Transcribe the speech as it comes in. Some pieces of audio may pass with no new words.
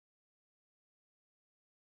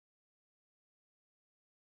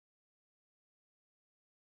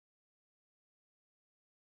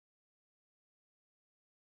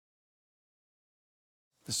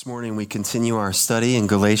This morning we continue our study in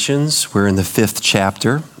Galatians. We're in the 5th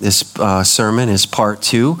chapter. This sermon is part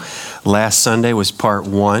 2. Last Sunday was part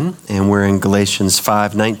 1, and we're in Galatians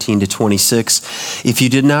 5:19 to 26. If you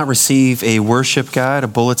did not receive a worship guide, a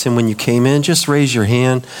bulletin when you came in, just raise your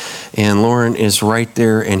hand, and Lauren is right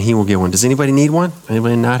there, and he will get one. Does anybody need one?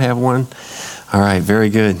 Anybody not have one? All right, very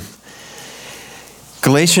good.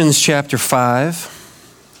 Galatians chapter 5.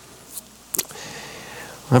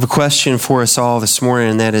 I have a question for us all this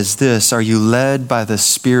morning, and that is this: are you led by the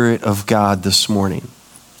Spirit of God this morning?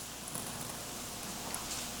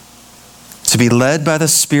 To be led by the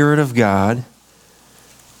Spirit of God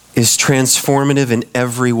is transformative in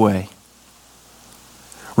every way.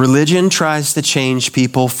 Religion tries to change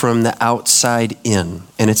people from the outside in,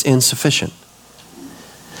 and it's insufficient.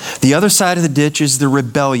 The other side of the ditch is the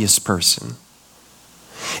rebellious person.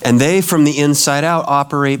 And they, from the inside out,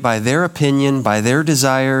 operate by their opinion, by their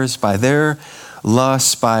desires, by their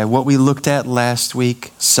lusts, by what we looked at last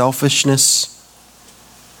week, selfishness.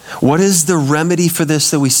 What is the remedy for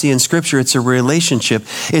this that we see in Scripture? It's a relationship.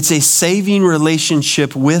 It's a saving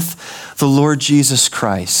relationship with the Lord Jesus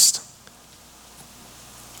Christ.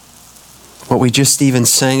 What we just even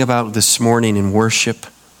sang about this morning in worship.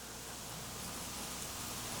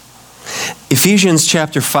 Ephesians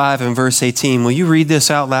chapter 5 and verse 18. Will you read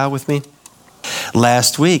this out loud with me?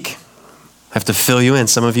 Last week, I have to fill you in.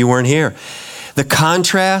 Some of you weren't here. The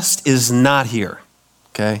contrast is not here.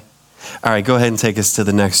 Okay? All right, go ahead and take us to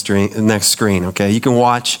the next screen. Okay? You can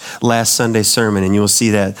watch last Sunday's sermon and you will see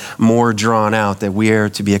that more drawn out, that we are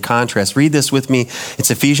to be a contrast. Read this with me.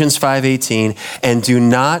 It's Ephesians 5:18. And do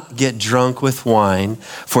not get drunk with wine,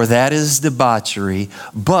 for that is debauchery,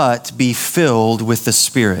 but be filled with the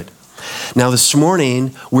Spirit. Now this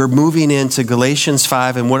morning, we're moving into Galatians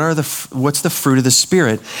 5, and what's the fruit of the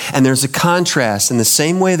Spirit? And there's a contrast. In the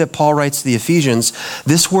same way that Paul writes to the Ephesians,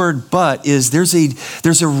 this word "but" is there's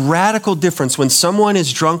a radical difference. When someone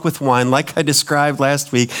is drunk with wine, like I described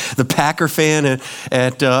last week, the Packer fan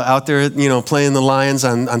out there, playing the Lions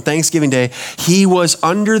on Thanksgiving Day, he was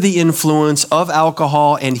under the influence of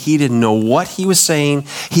alcohol, and he didn't know what he was saying.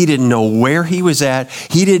 He didn't know where he was at.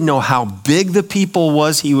 He didn't know how big the people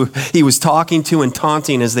was he was talking to and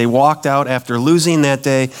taunting as they walked out after losing that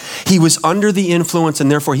day. He was under the influence, and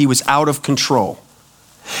therefore he was out of control.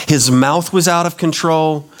 His mouth was out of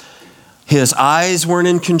control. His eyes weren't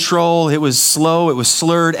in control. It was slow. It was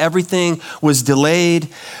slurred. Everything was delayed.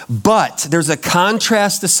 But there's a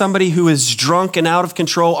contrast to somebody who is drunk and out of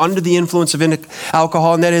control under the influence of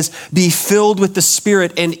alcohol, and that is be filled with the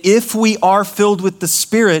Spirit. And if we are filled with the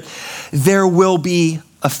Spirit, there will be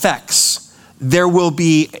effects. There will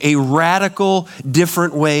be a radical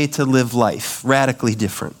different way to live life, radically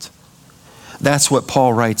different. That's what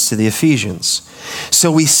Paul writes to the Ephesians.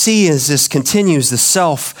 So we see as this continues, the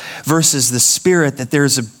self versus the Spirit, that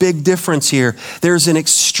there's a big difference here. There's an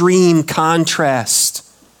extreme contrast.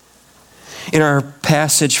 In our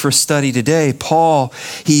passage for study today, Paul,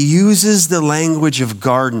 he uses the language of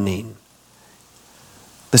gardening.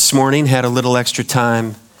 This morning, had a little extra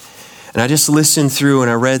time, and I just listened through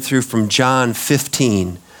and I read through from John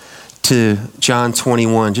 15 to John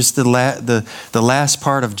 21, just the last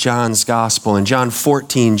part of John's gospel. In John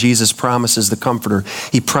 14, Jesus promises the Comforter.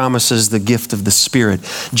 He promises the gift of the Spirit.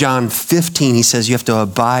 John 15, he says, you have to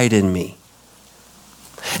abide in me.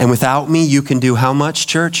 And without me, you can do how much,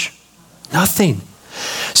 church? Nothing.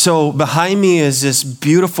 So behind me is this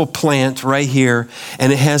beautiful plant right here,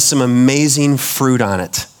 and it has some amazing fruit on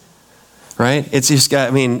it. Right? It's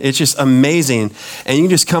just amazing. And you can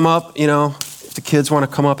just come up, if the kids want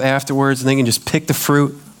to come up afterwards and they can just pick the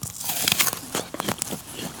fruit.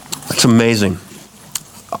 It's amazing.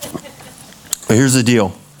 But here's the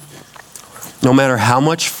deal. No matter how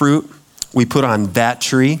much fruit we put on that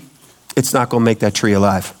tree, it's not going to make that tree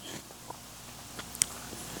alive.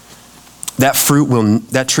 That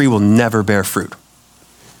tree will never bear fruit.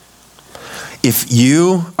 If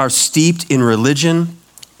you are steeped in religion,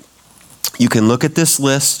 you can look at this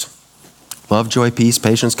list, love, joy, peace,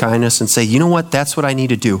 patience, kindness, and say, you know what, that's what I need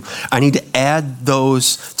to do. I need to add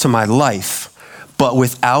those to my life. But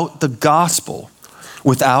without the gospel,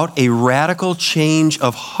 without a radical change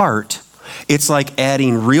of heart, it's like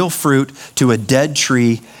adding real fruit to a dead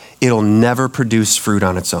tree. It'll never produce fruit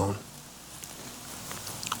on its own.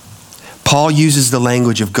 Paul uses the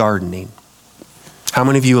language of gardening. How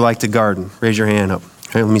many of you like to garden? Raise your hand up.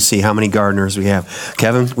 Okay, let me see how many gardeners we have.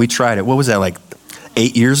 Kevin, we tried it. What was that, like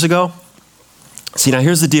 8 years ago? See, now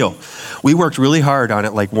here's the deal. We worked really hard on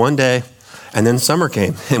it like one day, and then summer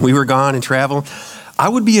came, and we were gone and traveled. I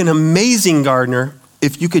would be an amazing gardener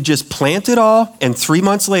if you could just plant it all and 3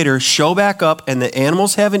 months later show back up and the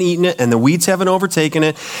animals haven't eaten it and the weeds haven't overtaken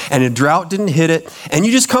it and a drought didn't hit it, and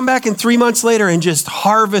you just come back in 3 months later and just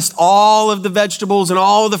harvest all of the vegetables and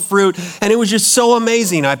all of the fruit, and it was just so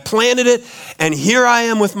amazing. I planted it and here I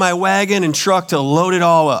am with my wagon and truck to load it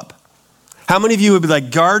all up. How many of you would be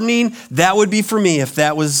like, gardening, that would be for me if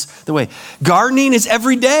that was the way. Gardening is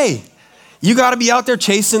every day. You got to be out there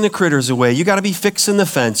chasing the critters away. You got to be fixing the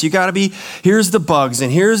fence. You got to be, here's the bugs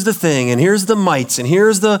and here's the thing and here's the mites and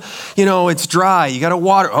here's the, it's dry. You got to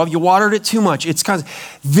water. Oh, you watered it too much.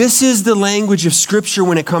 This is the language of Scripture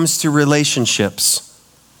when it comes to relationships.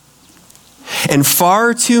 And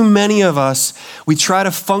far too many of us, we try to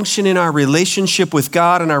function in our relationship with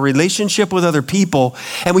God and our relationship with other people.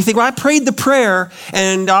 And we think, well, I prayed the prayer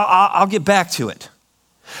and I'll get back to it.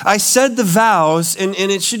 I said the vows, and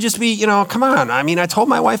it should just be, come on. I mean, I told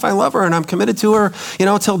my wife I love her, and I'm committed to her,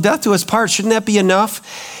 till death do us part. Shouldn't that be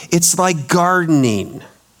enough? It's like gardening.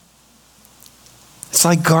 It's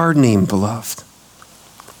like gardening, beloved.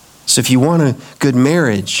 So if you want a good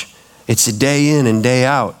marriage, it's a day in and day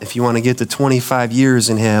out. If you want to get to 25 years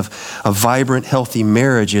and have a vibrant, healthy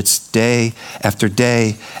marriage, it's day after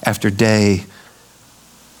day after day.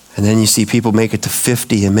 And then you see people make it to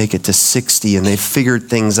 50 and make it to 60, and they've figured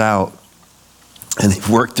things out. And they've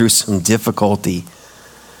worked through some difficulty.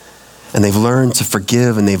 And they've learned to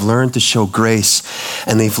forgive, and they've learned to show grace.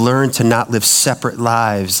 And they've learned to not live separate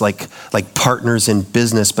lives like partners in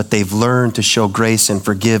business, but they've learned to show grace and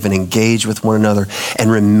forgive and engage with one another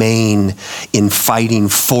and remain in fighting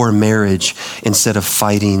for marriage instead of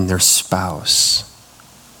fighting their spouse.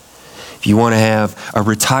 If you want to have a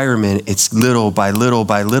retirement, it's little by little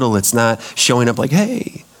by little. It's not showing up like,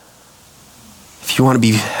 hey. If you want to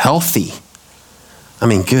be healthy,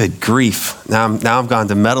 good grief. Now I've gone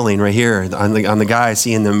to meddling right here on the guy I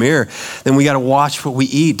see in the mirror. Then we got to watch what we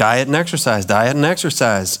eat, diet and exercise.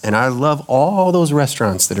 And I love all those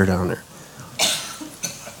restaurants that are down there.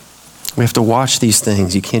 We have to watch these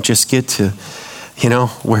things. You can't just get to,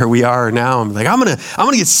 where we are now. I'm like, I'm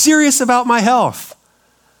gonna get serious about my health.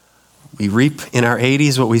 We reap in our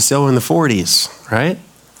 80s what we sow in the 40s, right?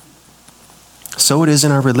 So it is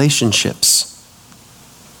in our relationships.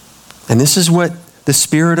 And this is what the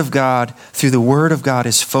Spirit of God, through the Word of God,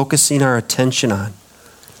 is focusing our attention on.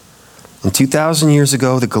 And 2,000 years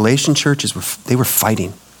ago, the Galatian churches, they were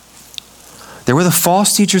fighting. There were the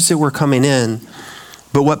false teachers that were coming in,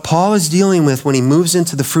 but what Paul is dealing with when he moves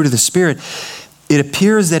into the fruit of the Spirit, it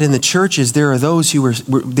appears that in the churches, there are those who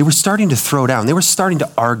they were starting to throw down. They were starting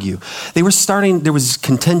to argue. There was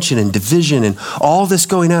contention and division and all this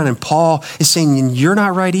going on. And Paul is saying, you're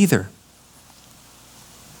not right either.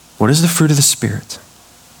 What is the fruit of the Spirit?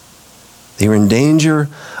 They were in danger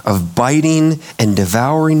of biting and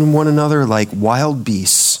devouring one another like wild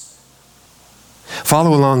beasts.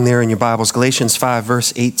 Follow along there in your Bibles. Galatians 5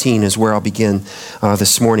 verse 18 is where I'll begin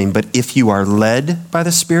this morning. But if you are led by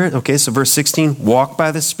the Spirit, okay, so verse 16, walk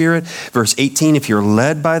by the Spirit. Verse 18, if you're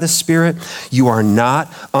led by the Spirit, you are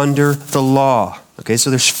not under the law. Okay, so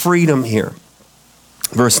there's freedom here.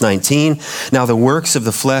 Verse 19, now the works of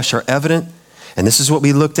the flesh are evident. And this is what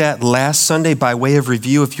we looked at last Sunday by way of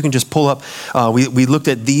review. If you can just pull up, we looked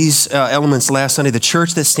at these elements last Sunday. The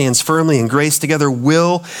church that stands firmly in grace together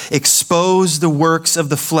will expose the works of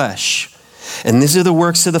the flesh. And these are the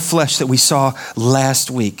works of the flesh that we saw last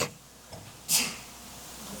week.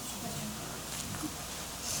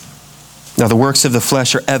 Now the works of the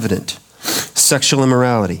flesh are evident. Sexual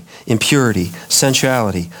immorality, impurity,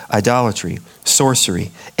 sensuality, idolatry,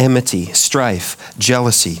 sorcery, enmity, strife,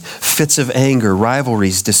 jealousy, fits of anger,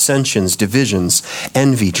 rivalries, dissensions, divisions,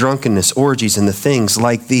 envy, drunkenness, orgies, and the things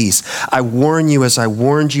like these. I warn you, as I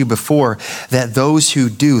warned you before, that those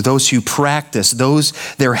who practice,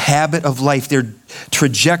 their habit of life, their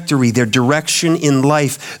trajectory, their direction in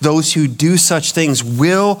life, those who do such things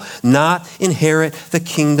will not inherit the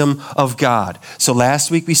kingdom of God. So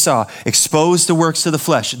last week we saw, expose the works of the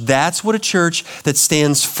flesh. That's what a church that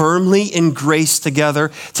stands firmly in grace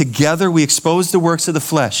together we expose the works of the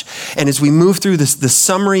flesh. And as we move through the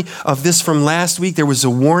summary of this from last week, there was a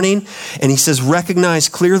warning, and he says, recognize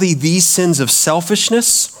clearly these sins of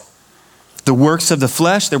selfishness, the works of the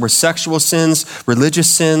flesh. There were sexual sins, religious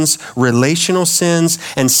sins, relational sins,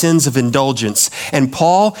 and sins of indulgence. And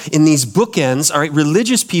Paul, in these bookends, all right,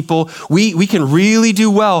 religious people, we can really do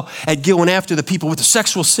well at going after the people with the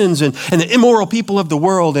sexual sins and the immoral people of the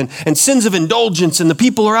world and sins of indulgence, and the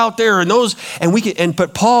people are out there and those,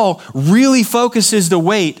 but Paul really focuses the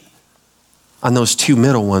weight on those two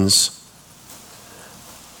middle ones.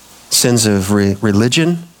 Sins of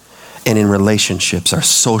religion and in relationships, our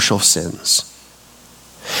social sins.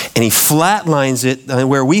 And he flatlines it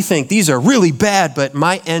where we think these are really bad, but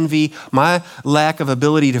my envy, my lack of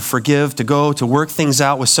ability to forgive, to go, to work things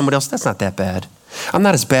out with someone else, that's not that bad. I'm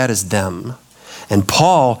not as bad as them. And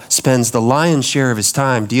Paul spends the lion's share of his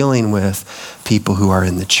time dealing with people who are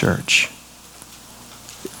in the church.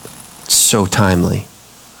 So timely.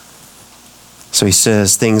 So he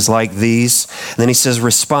says things like these, and then he says,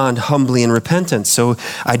 respond humbly in repentance. So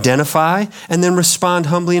identify and then respond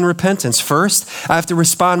humbly in repentance. First, I have to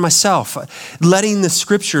respond myself, letting the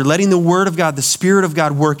scripture, letting the word of God, the Spirit of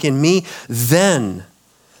God work in me, then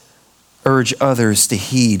urge others to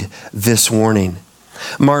heed this warning.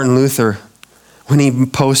 Martin Luther, when he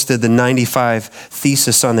posted the 95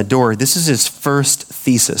 thesis on the door, this is his first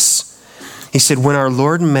thesis. He said, when our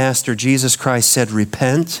Lord and Master Jesus Christ said,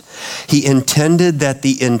 repent, he intended that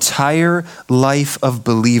the entire life of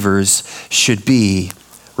believers should be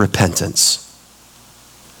repentance.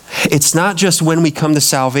 It's not just when we come to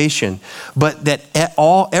salvation, but that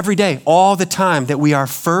every day, all the time, that we are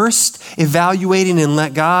first evaluating and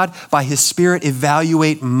let God, by his Spirit,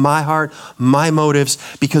 evaluate my heart, my motives,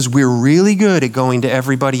 because we're really good at going to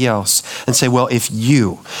everybody else and say, well, if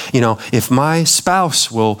if my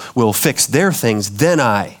spouse will fix their things, then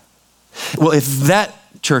I. Well, if that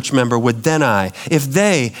church member would, then I.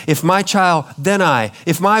 If my child, then I.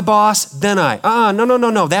 If my boss, then I.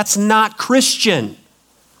 No. That's not Christian.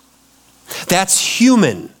 That's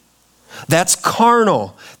human. That's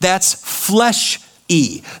carnal. That's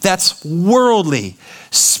flesh-y. That's worldly.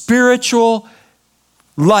 Spiritual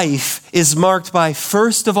life is marked by,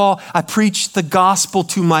 first of all, I preach the gospel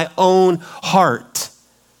to my own heart.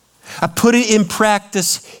 I put it in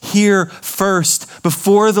practice here first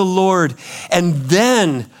before the Lord, and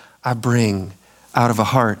then I bring out of a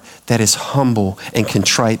heart that is humble and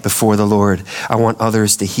contrite before the Lord. I want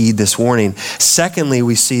others to heed this warning. Secondly,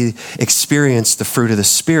 we see experience the fruit of the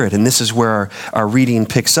Spirit. And this is where our reading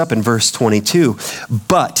picks up in verse 22.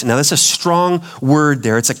 But, now that's a strong word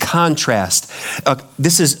there. It's a contrast.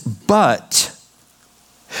 This is but.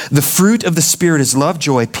 The fruit of the Spirit is love,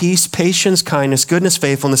 joy, peace, patience, kindness, goodness,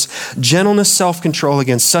 faithfulness, gentleness, self-control.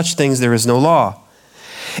 Against such things there is no law.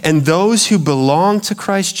 And those who belong to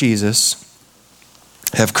Christ Jesus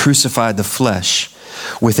have crucified the flesh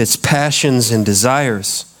with its passions and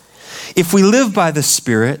desires. If we live by the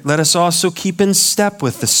Spirit, let us also keep in step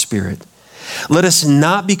with the Spirit. Let us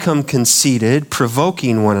not become conceited,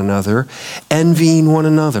 provoking one another, envying one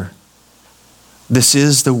another. This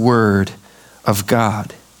is the word of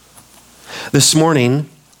God. This morning,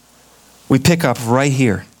 we pick up right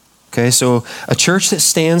here. Okay, so a church that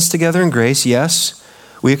stands together in grace, yes.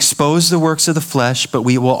 We expose the works of the flesh, but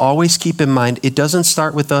we will always keep in mind it doesn't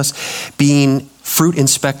start with us being fruit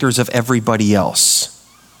inspectors of everybody else.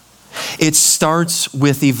 It starts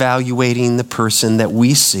with evaluating the person that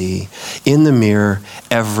we see in the mirror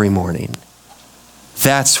every morning.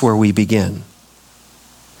 That's where we begin.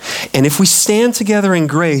 And if we stand together in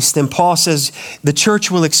grace, then Paul says the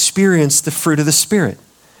church will experience the fruit of the Spirit.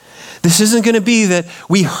 This isn't going to be that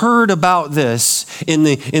we heard about this in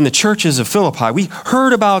the churches of Philippi. We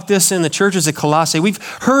heard about this in the churches of Colossae. We've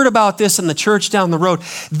heard about this in the church down the road.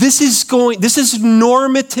 This is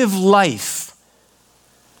normative life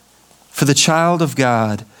for the child of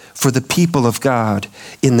God, for the people of God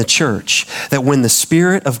in the church. That when the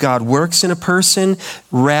Spirit of God works in a person,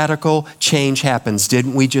 radical change happens.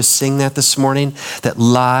 Didn't we just sing that this morning? That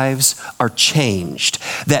lives are changed.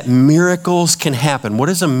 That miracles can happen. What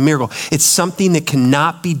is a miracle? It's something that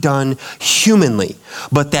cannot be done humanly,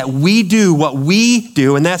 but that we do what we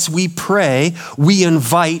do, and that's we pray, we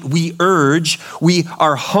invite, we urge, we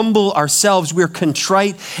are humble ourselves, we're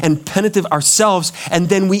contrite and penitent ourselves, and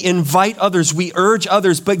then we invite others, we urge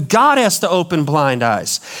others, but God has to open blind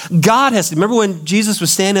eyes. God has to. Remember when Jesus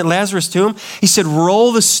was standing at Lazarus' tomb? He said,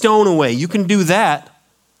 roll the stone away. You can do that.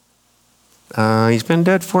 He's been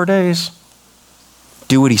dead 4 days.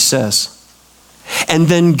 Do what he says. And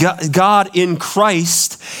then God in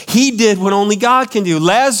Christ, he did what only God can do.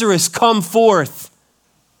 Lazarus, come forth.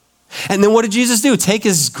 And then what did Jesus do? Take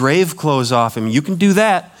his grave clothes off him. You can do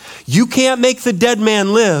that. You can't make the dead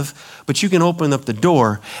man live, but you can open up the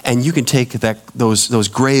door and you can take those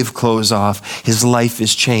grave clothes off. His life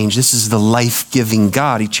is changed. This is the life-giving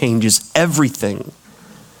God. He changes everything.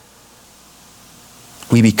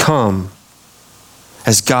 We become,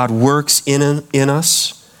 as God works in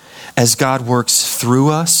us, as God works through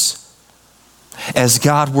us, as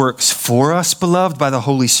God works for us, beloved, by the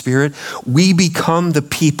Holy Spirit, we become the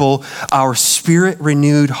people our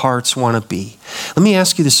Spirit-renewed hearts want to be. Let me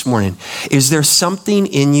ask you this morning, is there something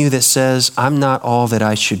in you that says, I'm not all that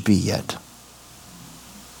I should be yet?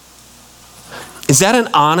 Is that an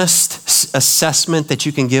honest assessment that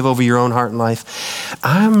you can give over your own heart and life?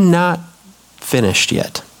 I'm not finished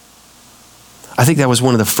yet. I think that was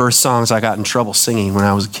one of the first songs I got in trouble singing when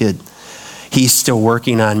I was a kid. He's still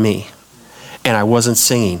working on me. And I wasn't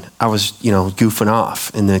singing. I was, goofing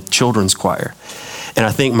off in the children's choir. And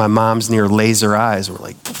I think my mom's near laser eyes were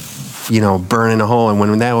like, burning a hole. And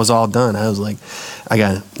when that was all done, I was like, I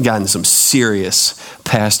got in some serious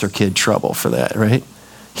pastor kid trouble for that, right?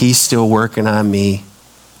 He's still working on me.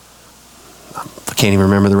 I can't even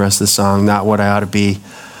remember the rest of the song. Not what I ought to be.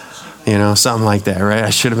 Something like that, right?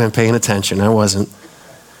 I should have been paying attention. I wasn't.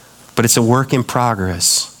 But it's a work in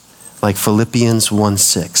progress. Like Philippians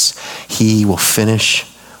 1:6. He will finish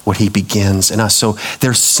what he begins in us. So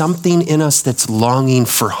there's something in us that's longing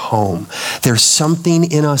for home. There's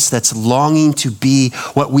something in us that's longing to be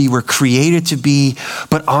what we were created to be,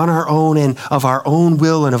 but on our own and of our own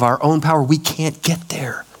will and of our own power, we can't get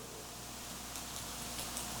there.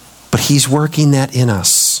 But he's working that in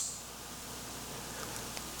us.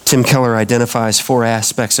 Tim Keller identifies 4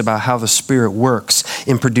 aspects about how the Spirit works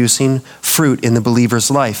in producing fruit in the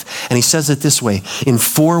believer's life. And he says it this way, in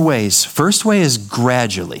 4 ways. First way is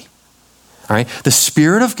gradually. All right? The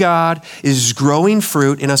Spirit of God is growing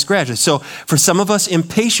fruit in us gradually. So for some of us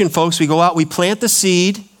impatient folks, we go out, we plant the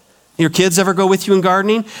seed. Your kids ever go with you in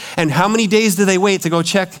gardening? And how many days do they wait to go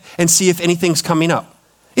check and see if anything's coming up?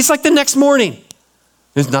 It's like the next morning.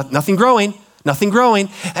 There's nothing growing. Nothing growing.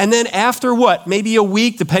 And then after what? Maybe a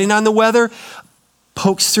week, depending on the weather,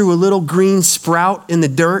 pokes through a little green sprout in the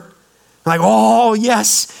dirt. Like, oh,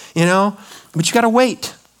 yes, but you got to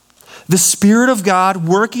wait. The Spirit of God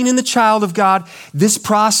working in the child of God, this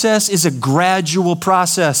process is a gradual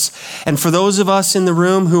process. And for those of us in the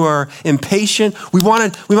room who are impatient, we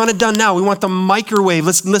want it done now. We want the microwave.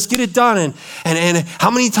 Let's get it done. And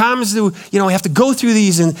how many times do we have to go through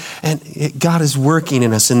these? And God is working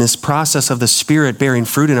in us in this process of the Spirit bearing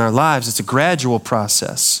fruit in our lives. It's a gradual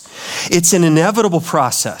process. It's an inevitable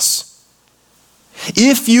process.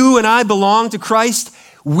 If you and I belong to Christ,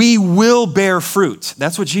 we will bear fruit.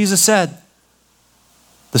 That's what Jesus said.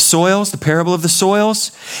 The soils, the parable of the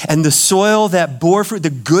soils, and the soil that bore fruit,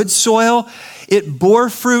 the good soil, it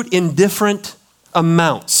bore fruit in different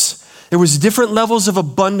amounts. There was different levels of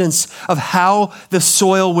abundance of how the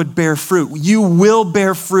soil would bear fruit. You will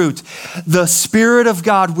bear fruit. The Spirit of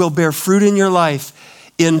God will bear fruit in your life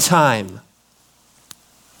in time.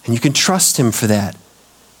 And you can trust him for that.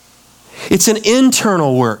 It's an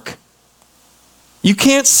internal work. You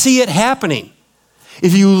can't see it happening.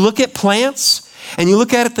 If you look at plants and you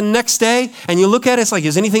look at it the next day and you look at it, it's like,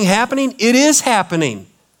 is anything happening? It is happening.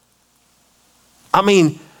 I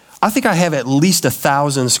think I have at least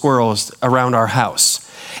 1,000 squirrels around our house,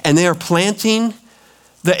 and they are planting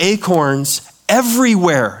the acorns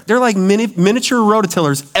everywhere. They're like miniature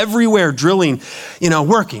rototillers everywhere, drilling,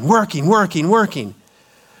 working. What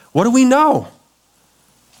do we know?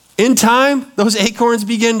 In time, those acorns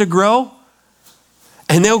begin to grow.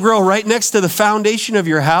 And they'll grow right next to the foundation of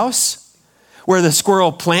your house where the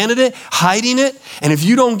squirrel planted it, hiding it. And if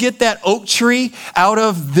you don't get that oak tree out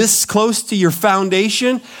of this close to your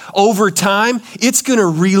foundation, over time, it's going to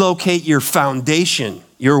relocate your foundation,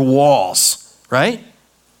 your walls, right?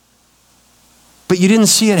 But you didn't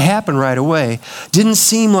see it happen right away. Didn't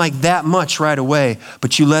seem like that much right away,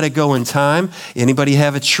 but you let it go in time. Anybody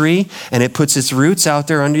have a tree and it puts its roots out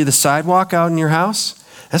there under the sidewalk out in your house?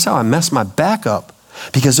 That's how I messed my back up.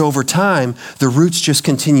 Because over time, the roots just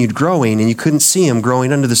continued growing and you couldn't see them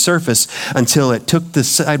growing under the surface until it took the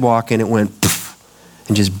sidewalk and it went poof,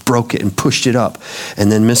 and just broke it and pushed it up.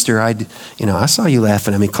 And then I saw you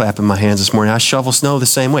laughing at me, clapping my hands this morning. I shovel snow the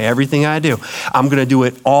same way. Everything I do, I'm going to do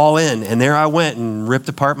it all in. And there I went and ripped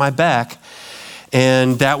apart my back.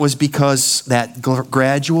 And that was because that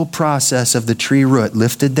gradual process of the tree root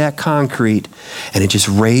lifted that concrete and it just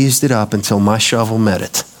raised it up until my shovel met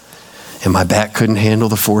it. And my back couldn't handle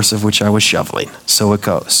the force of which I was shoveling. So it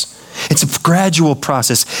goes. It's a gradual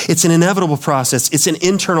process. It's an inevitable process. It's an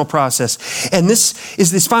internal process. And this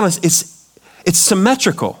final, it's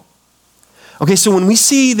symmetrical. Okay, so when we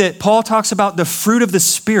see that Paul talks about the fruit of the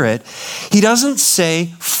Spirit, he doesn't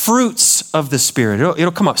say fruits of the Spirit.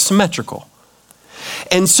 It'll come up symmetrical.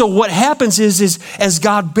 And so what happens is as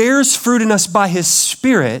God bears fruit in us by his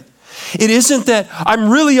Spirit, it isn't that I'm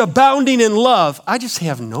really abounding in love. I just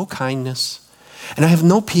have no kindness, and I have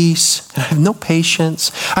no peace, and I have no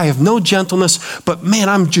patience. I have no gentleness, but man,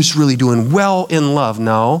 I'm just really doing well in love.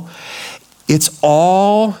 No, it's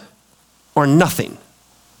all or nothing.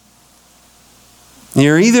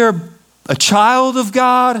 You're either a child of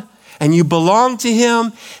God and you belong to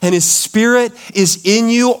him and his Spirit is in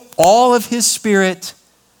you, all of his Spirit,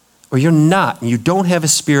 or you're not, and you don't have a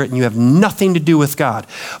Spirit, and you have nothing to do with God.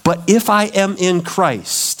 But if I am in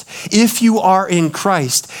Christ, if you are in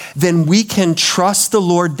Christ, then we can trust the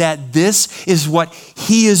Lord that this is what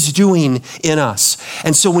he is doing in us.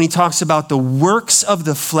 And so when he talks about the works of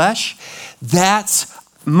the flesh, that's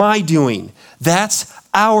my doing. That's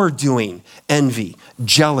our doing. Envy,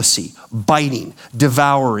 jealousy, biting,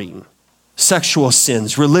 devouring, sexual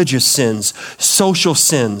sins, religious sins, social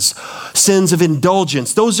sins, sins of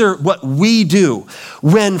indulgence. Those are what we do.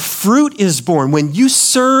 When fruit is born, when you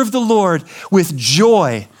serve the Lord with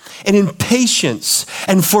joy and in patience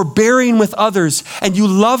and forbearing with others, and you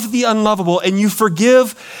love the unlovable and you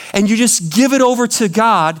forgive and you just give it over to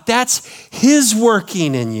God, that's his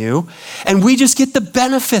working in you, and we just get the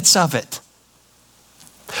benefits of it.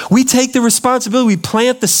 We take the responsibility, we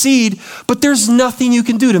plant the seed, but there's nothing you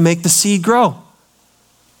can do to make the seed grow.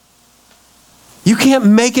 You can't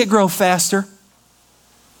make it grow faster.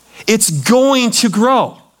 It's going to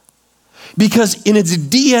grow because in its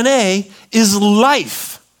DNA is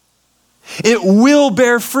life. It will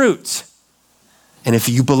bear fruit. And if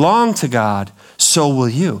you belong to God, so will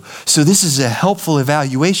you. So this is a helpful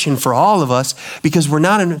evaluation for all of us because we're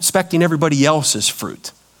not expecting everybody else's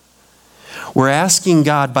fruit. We're asking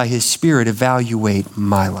God by his Spirit, evaluate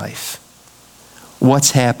my life.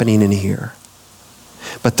 What's happening in here?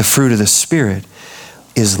 But the fruit of the Spirit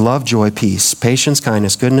is love, joy, peace, patience,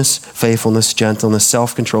 kindness, goodness, faithfulness, gentleness,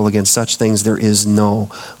 self-control. Against such things there is no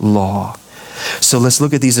law. So let's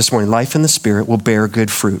look at these this morning. Life in the Spirit will bear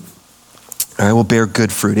good fruit. All right, will bear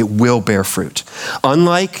good fruit. It will bear fruit.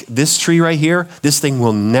 Unlike this tree right here, this thing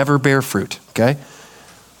will never bear fruit, okay?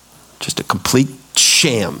 Just a complete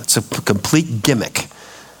sham. It's a complete gimmick.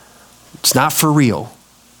 It's not for real.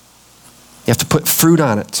 You have to put fruit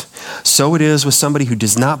on it. So it is with somebody who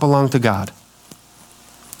does not belong to God.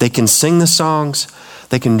 They can sing the songs.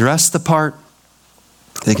 They can dress the part.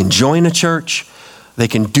 They can join a church. They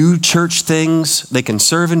can do church things. They can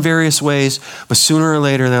serve in various ways. But sooner or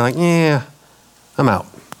later, they're like, yeah, I'm out.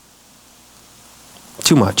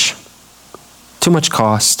 Too much. Too much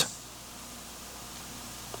cost.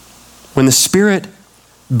 When the Spirit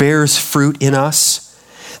bears fruit in us,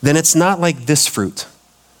 then it's not like this fruit,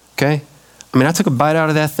 okay? I mean, I took a bite out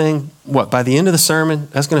of that thing. By the end of the sermon,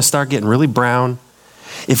 that's going to start getting really brown.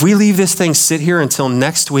 If we leave this thing sit here until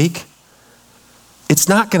next week, it's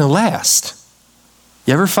not going to last.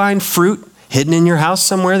 You ever find fruit hidden in your house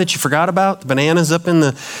somewhere that you forgot about? The bananas up in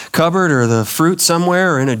the cupboard or the fruit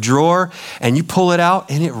somewhere or in a drawer, and you pull it out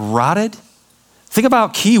and it rotted? Think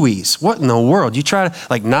about kiwis. What in the world? You try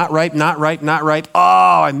to, not ripe, not ripe, not ripe.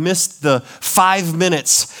 Oh, I missed the 5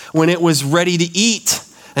 minutes when it was ready to eat,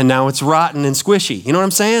 and now it's rotten and squishy. You know what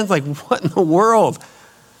I'm saying? It's what in the world?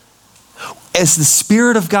 As the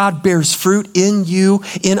Spirit of God bears fruit in you,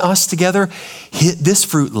 in us together, this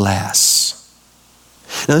fruit lasts.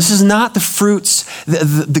 Now, this is not the fruits,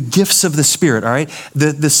 the gifts of the Spirit, all right?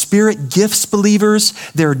 The Spirit gifts believers.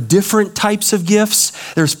 There are different types of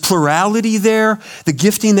gifts. There's plurality there. The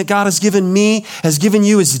gifting that God has given me, has given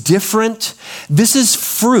you is different. This is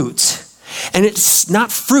fruit, and it's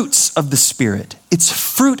not fruits of the Spirit. It's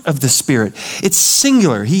fruit of the Spirit. It's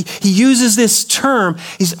singular. He uses this term,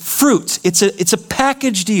 he's fruit. It's a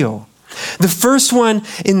package deal. The first one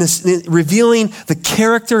in revealing the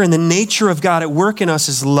character and the nature of God at work in us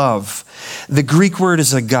is love. The Greek word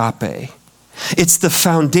is agape. It's the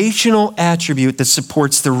foundational attribute that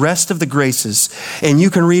supports the rest of the graces. And you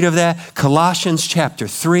can read of that Colossians chapter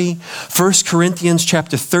 3, 1 Corinthians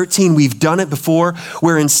chapter 13. We've done it before,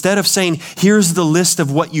 where instead of saying, here's the list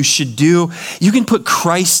of what you should do, you can put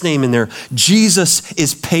Christ's name in there. Jesus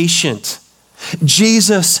is patient.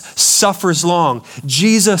 Jesus suffers long.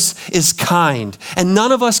 Jesus is kind. And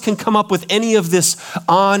none of us can come up with any of this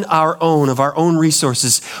on our own, of our own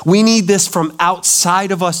resources. We need this from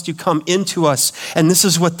outside of us to come into us. And this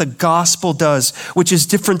is what the gospel does, which is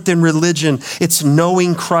different than religion. It's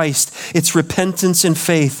knowing Christ. It's repentance and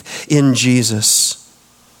faith in Jesus.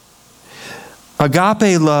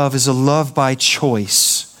 Agape love is a love by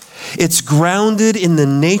choice. It's grounded in the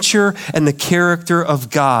nature and the character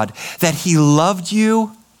of God, that he loved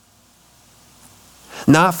you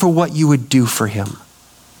not for what you would do for him,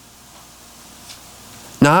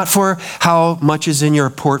 not for how much is in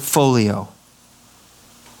your portfolio.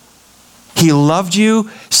 He loved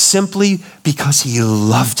you simply because he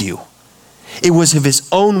loved you. It was of his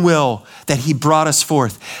own will that he brought us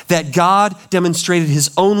forth, that God demonstrated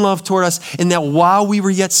his own love toward us, and that while we were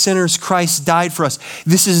yet sinners, Christ died for us.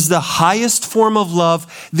 This is the highest form of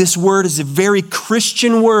love. This word is a very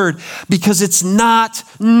Christian word because it's not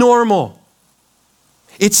normal.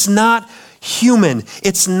 It's not human.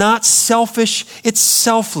 It's not selfish. It's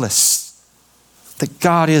selfless. That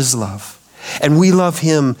God is love. And we love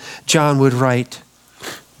him, John would write,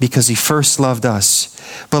 because he first loved us.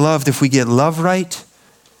 Beloved, if we get love right,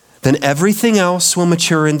 then everything else will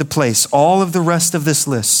mature into place. All of the rest of this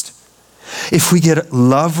list. If we get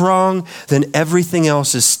love wrong, then everything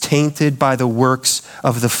else is tainted by the works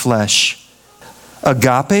of the flesh.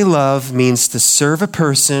 Agape love means to serve a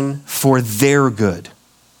person for their good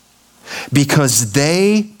because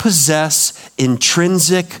they possess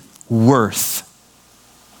intrinsic worth,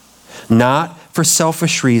 not for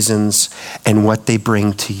selfish reasons and what they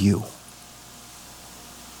bring to you.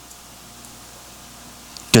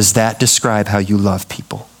 Does that describe how you love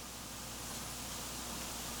people?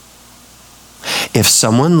 If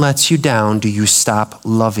someone lets you down, do you stop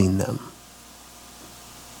loving them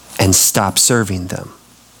and stop serving them?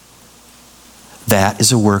 That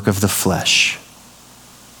is a work of the flesh.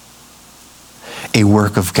 A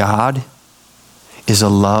work of God is a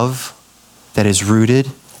love that is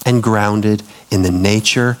rooted and grounded in the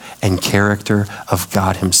nature and character of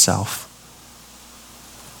God himself.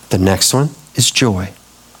 The next one is joy.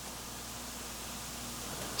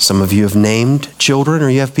 Some of you have named children or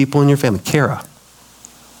you have people in your family. Kara.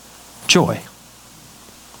 Joy.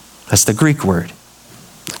 That's the Greek word.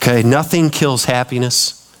 Okay, nothing kills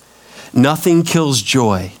happiness. Nothing kills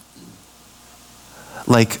joy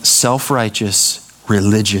like self-righteous,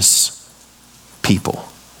 religious people.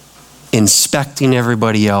 Inspecting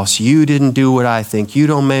everybody else. You didn't do what I think. You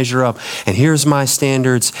don't measure up. And here's my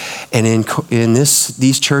standards. And in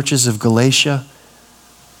these churches of Galatia,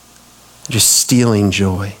 just stealing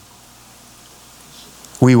joy.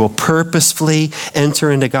 We will purposefully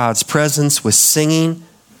enter into God's presence with singing.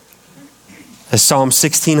 As Psalm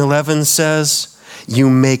 16:11 says, you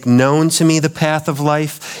make known to me the path of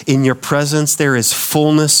life. In your presence there is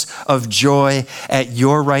fullness of joy. At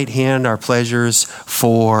your right hand are pleasures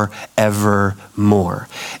forevermore.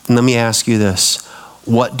 And let me ask you this.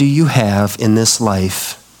 What do you have in this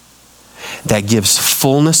life that gives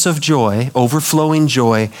fullness of joy, overflowing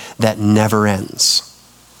joy that never ends?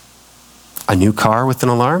 A new car with an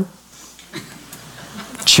alarm?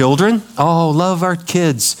 Children? Oh, love our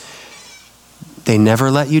kids. They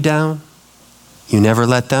never let you down. You never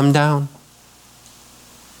let them down.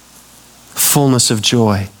 Fullness of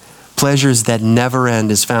joy. Pleasures that never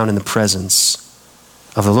end is found in the presence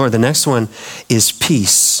of the Lord. The next one is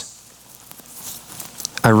peace.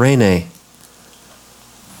 Irene.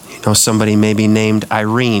 You know, somebody maybe named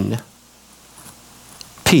Irene.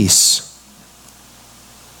 Peace.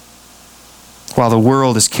 While the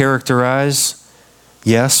world is characterized,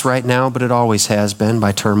 yes, right now, but it always has been,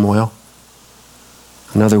 by turmoil.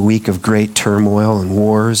 Another week of great turmoil and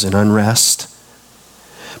wars and unrest.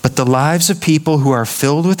 But the lives of people who are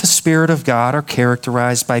filled with the Spirit of God are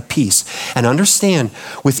characterized by peace. And understand,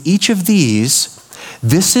 with each of these,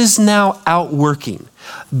 this is now outworking.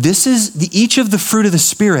 This is each of the fruit of the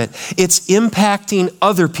Spirit. It's impacting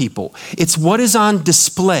other people. It's what is on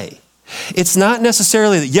display. It's not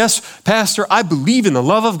necessarily that, yes, Pastor, I believe in the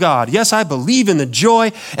love of God. Yes, I believe in the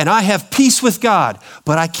joy and I have peace with God,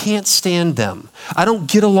 but I can't stand them. I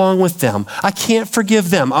don't get along with them. I can't forgive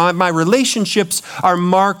them. My relationships are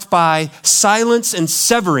marked by silence and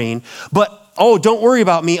severing, but oh, don't worry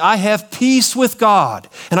about me. I have peace with God.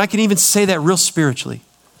 And I can even say that real spiritually.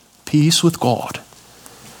 Peace with God.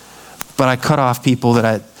 But I cut off people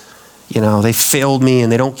that they failed me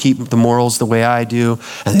and they don't keep the morals the way I do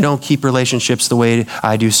and they don't keep relationships the way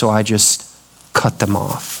I do, so I just cut them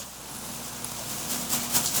off.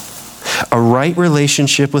 A right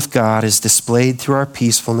relationship with God is displayed through our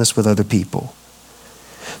peacefulness with other people.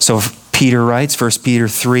 So Peter writes, 1 Peter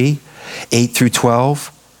 3, 8 through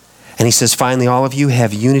 12, and he says, finally, all of you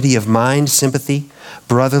have unity of mind, sympathy,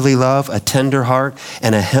 brotherly love, a tender heart,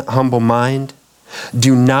 and a humble mind.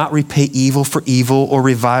 Do not repay evil for evil or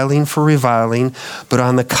reviling for reviling, but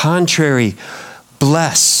on the contrary,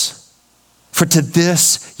 bless. For to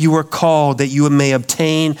this you are called, that you may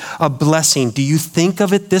obtain a blessing. Do you think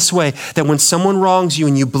of it this way, that when someone wrongs you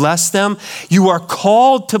and you bless them, you are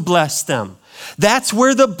called to bless them? That's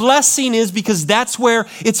where the blessing is, because that's where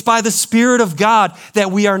it's by the Spirit of God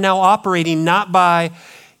that we are now operating, not by,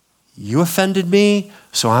 you offended me,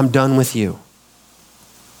 so I'm done with you.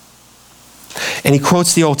 And he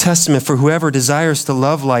quotes the Old Testament, for whoever desires to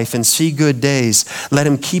love life and see good days, let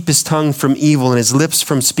him keep his tongue from evil and his lips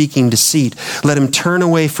from speaking deceit. Let him turn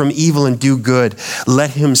away from evil and do good.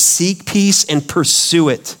 Let him seek peace and pursue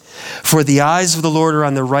it. For the eyes of the Lord are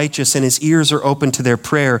on the righteous and his ears are open to their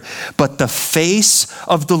prayer. But the face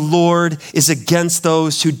of the Lord is against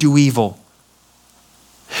those who do evil.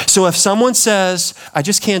 So if someone says, I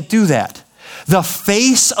just can't do that, the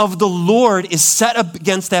face of the Lord is set up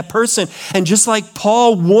against that person. And just like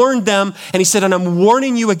Paul warned them, and he said, and I'm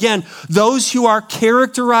warning you again, those who are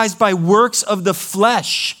characterized by works of the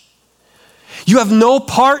flesh, you have no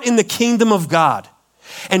part in the kingdom of God.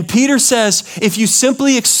 And Peter says, if you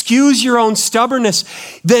simply excuse your own stubbornness,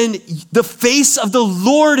 then the face of the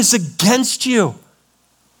Lord is against you.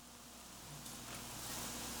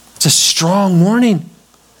 It's a strong warning.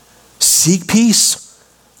 Seek peace.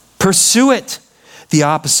 Pursue it. The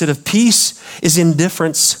opposite of peace is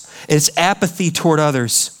indifference. It's apathy toward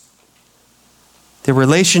others. The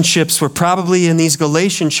relationships were probably in these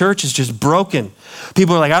Galatian churches just broken.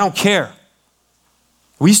 People are like, I don't care.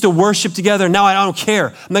 We used to worship together. Now I don't care.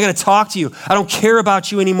 I'm not going to talk to you. I don't care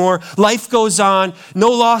about you anymore. Life goes on.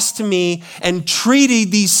 No loss to me. And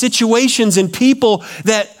treated these situations and people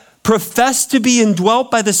that profess to be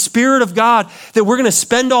indwelt by the Spirit of God, that we're going to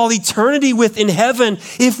spend all eternity with in heaven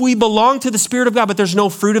if we belong to the Spirit of God, but there's no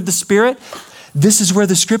fruit of the Spirit. This is where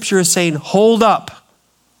the scripture is saying, hold up.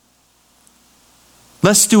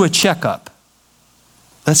 Let's do a checkup.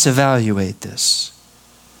 Let's evaluate this.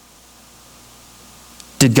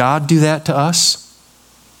 Did God do that to us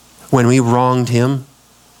when we wronged him?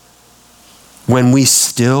 When we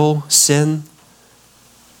still sin?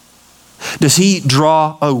 Does he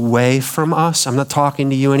draw away from us? I'm not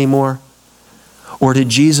talking to you anymore. Or did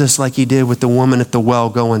Jesus, like he did with the woman at the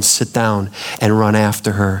well, go and sit down and run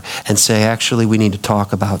after her and say, actually, we need to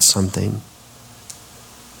talk about something.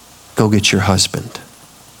 Go get your husband.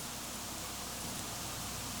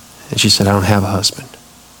 And she said, I don't have a husband.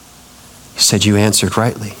 He said, you answered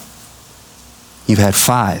rightly. You've had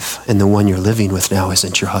 5, and the one you're living with now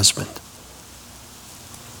isn't your husband.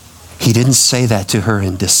 He didn't say that to her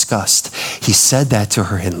in disgust. He said that to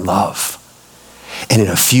her in love. And in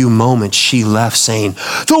a few moments, she left saying,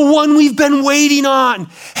 the one we've been waiting on.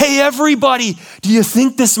 Hey, everybody, do you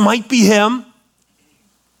think this might be him?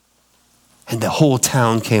 And the whole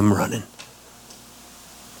town came running.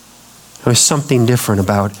 There was something different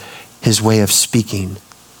about his way of speaking.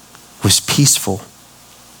 It was peaceful.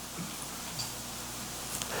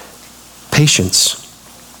 Patience.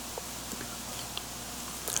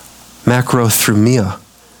 Macrothumia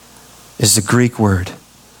is the Greek word.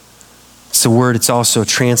 It's the word, it's also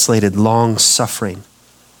translated long suffering.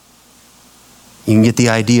 You can get the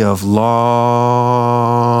idea of long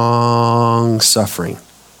suffering.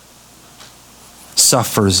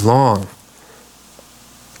 Suffers long.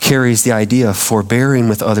 Carries the idea of forbearing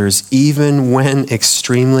with others even when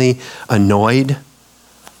extremely annoyed,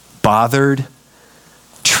 bothered,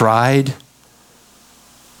 tried.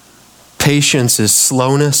 Patience is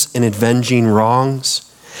slowness in avenging wrongs.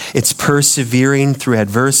 It's persevering through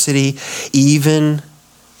adversity, even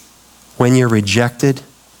when you're rejected.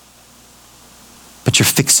 But you're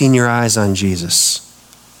fixing your eyes on Jesus.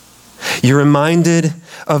 You're reminded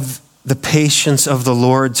of the patience of the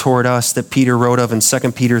Lord toward us that Peter wrote of in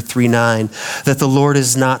 2 Peter 3:9, that the Lord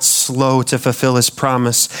is not slow to fulfill his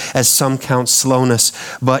promise, as some count slowness,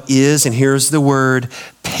 but is, and here's the word,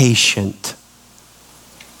 patient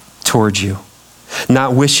towards you,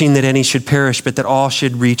 not wishing that any should perish, but that all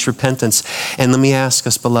should reach repentance. And let me ask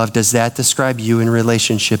us, beloved, does that describe you in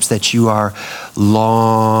relationships, that you are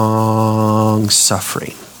long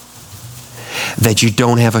suffering? That you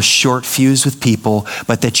don't have a short fuse with people,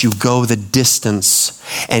 but that you go the distance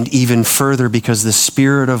and even further because the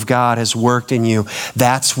Spirit of God has worked in you.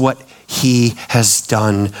 That's what he has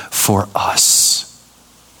done for us.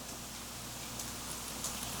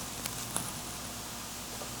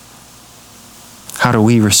 How do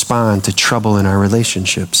we respond to trouble in our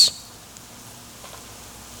relationships?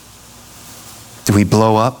 Do we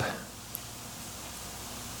blow up?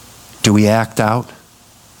 Do we act out?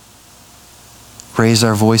 Raise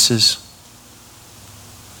our voices?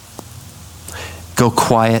 Go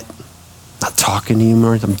quiet? Not talking to you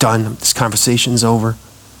anymore. I'm done. This conversation's over.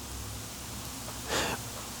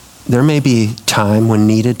 There may be time when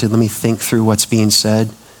needed to let me think through what's being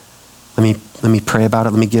said. Let me pray about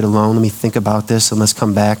it. Let me get alone. Let me think about this, and let's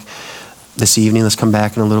come back this evening. Let's come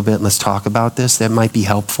back in a little bit and let's talk about this. That might be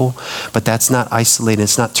helpful, but that's not isolated.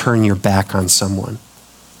 It's not turning your back on someone.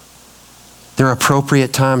 There are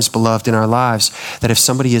appropriate times, beloved, in our lives that if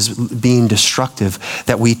somebody is being destructive,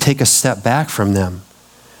 that we take a step back from them.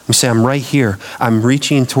 We say, I'm right here. I'm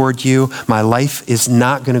reaching toward you. My life is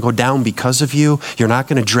not going to go down because of you. You're not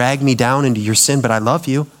going to drag me down into your sin, but I love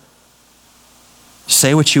you.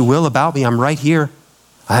 Say what you will about me. I'm right here.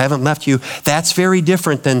 I haven't left you. That's very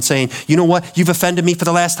different than saying, you know what? You've offended me for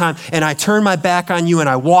the last time, and I turn my back on you and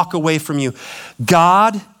I walk away from you.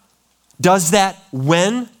 God does that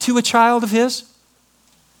when to a child of his?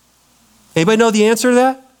 Anybody know the answer to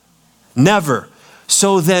that? Never.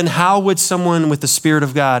 So then how would someone with the Spirit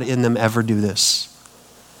of God in them ever do this?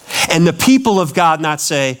 And the people of God not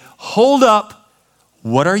say, hold up,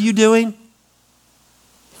 what are you doing?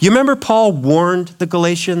 You remember Paul warned the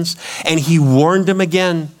Galatians and he warned them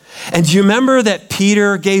again. And do you remember that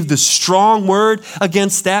Peter gave the strong word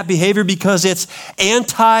against that behavior because it's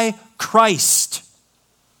anti-Christ?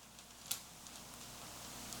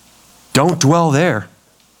 Don't dwell there.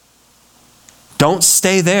 Don't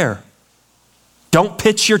stay there. Don't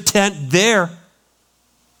pitch your tent there.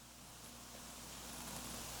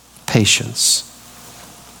 Patience.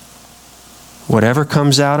 Whatever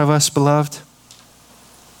comes out of us, beloved,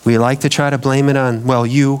 we like to try to blame it on, well,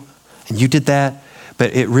 you, and you did that,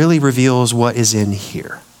 but it really reveals what is in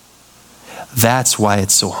here. That's why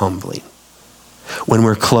it's so humbling. When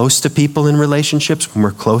we're close to people in relationships, when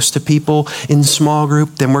we're close to people in small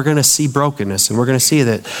group, then we're going to see brokenness and we're going to see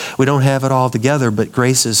that we don't have it all together, but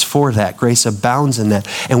grace is for that. Grace abounds in that.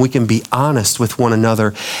 And we can be honest with one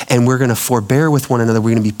another and we're going to forbear with one another.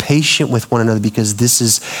 We're going to be patient with one another because this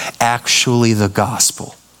is actually the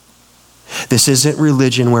gospel. This isn't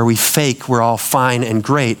religion where we fake we're all fine and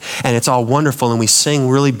great and it's all wonderful and we sing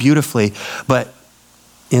really beautifully, but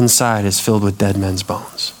inside is filled with dead men's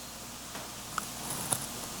bones.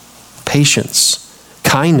 Patience,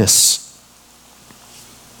 kindness,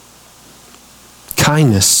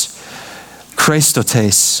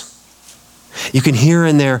 Christotes. You can hear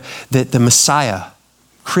in there that the Messiah,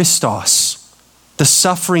 Christos, the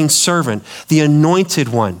suffering servant, the anointed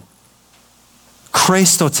one,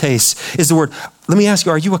 Christotes is the word. Let me ask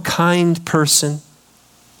you, are you a kind person?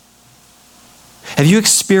 Have you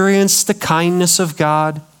experienced the kindness of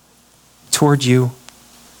God toward you?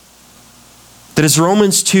 That as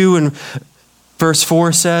Romans 2 and verse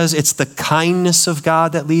 4 says, it's the kindness of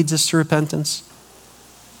God that leads us to repentance.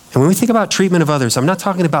 And when we think about treatment of others, I'm not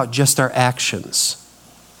talking about just our actions.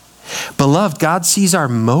 Beloved, God sees our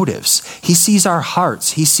motives. He sees our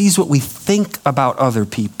hearts. He sees what we think about other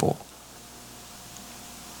people.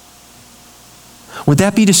 Would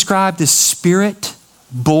that be described as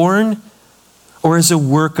spirit-born or as a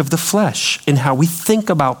work of the flesh in how we think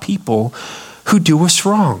about people who do us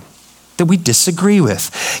wrong, that we disagree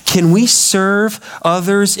with? Can we serve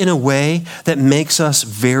others in a way that makes us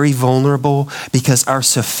very vulnerable because our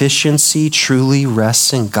sufficiency truly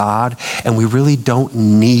rests in God and we really don't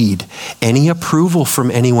need any approval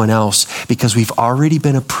from anyone else because we've already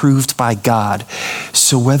been approved by God?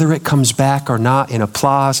 So whether it comes back or not in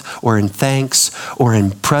applause or in thanks or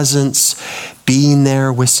in presence, being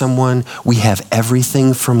there with someone, we have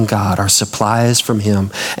everything from God. Our supply is from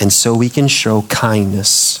Him. And so we can show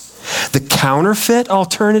kindness. The counterfeit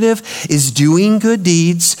alternative is doing good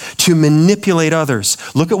deeds to manipulate others.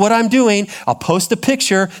 Look at what I'm doing. I'll post a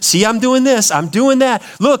picture. See, I'm doing this. I'm doing that.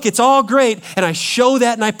 Look, it's all great. And I show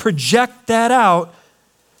that and I project that out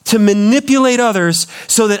to manipulate others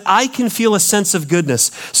so that I can feel a sense of goodness,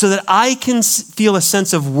 so that I can feel a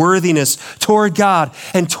sense of worthiness toward God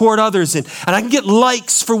and toward others. And I can get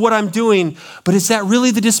likes for what I'm doing. But is that really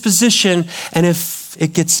the disposition? And if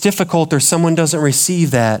it gets difficult or someone doesn't receive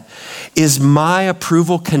that, is my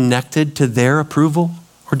approval connected to their approval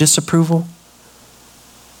or disapproval?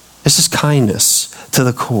 This is kindness to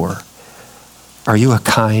the core. Are you a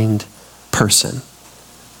kind person?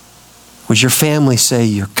 Would your family say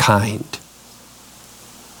you're kind?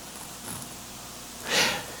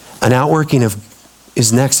 An outworking of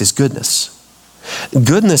is next is goodness.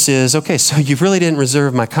 Goodness is, okay, so you really didn't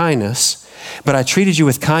reserve my kindness, but I treated you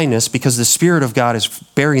with kindness because the Spirit of God is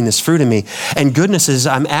bearing this fruit in me. And goodness is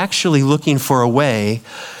I'm actually looking for a way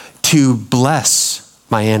to bless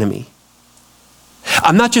my enemy.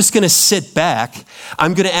 I'm not just going to sit back.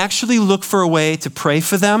 I'm going to actually look for a way to pray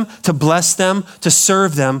for them, to bless them, to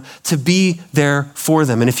serve them, to be there for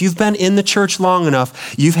them. And if you've been in the church long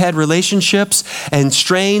enough, you've had relationships and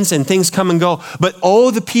strains and things come and go. But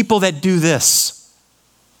oh, the people that do this.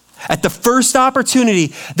 At the first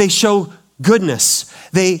opportunity, they show goodness.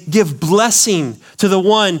 They give blessing to the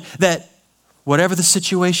one that, whatever the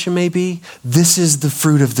situation may be, this is the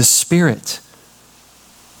fruit of the Spirit.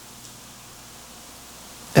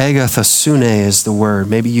 Agatha Sune is the word.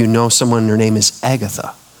 Maybe you know someone, her name is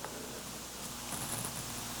Agatha.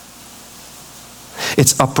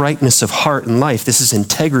 It's uprightness of heart and life. This is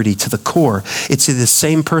integrity to the core. It's the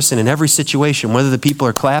same person in every situation, whether the people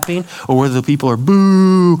are clapping or whether the people are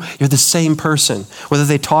boo. You're the same person. Whether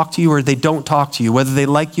they talk to you or they don't talk to you, whether they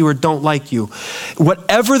like you or don't like you.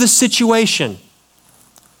 Whatever the situation,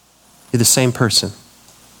 you're the same person.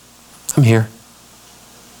 I'm here.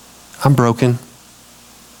 I'm broken.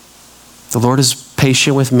 The Lord is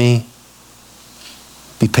patient with me.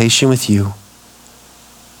 Be patient with you.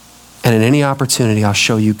 And in any opportunity, I'll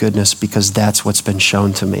show you goodness because that's what's been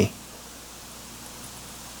shown to me.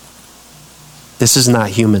 This is not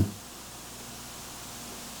human.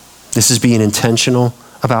 This is being intentional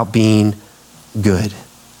about being good.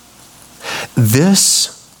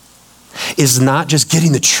 This is not just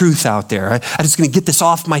getting the truth out there. I'm just going to get this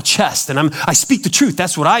off my chest and I speak the truth.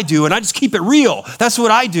 That's what I do. And I just keep it real. That's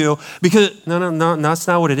what I do. Because no, that's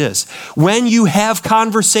not what it is. When you have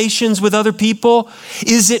conversations with other people,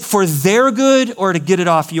 is it for their good or to get it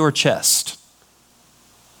off your chest?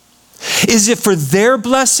 Is it for their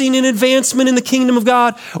blessing and advancement in the kingdom of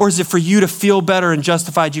God? Or is it for you to feel better and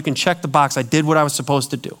justified? You can check the box. I did what I was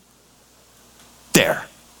supposed to do. There.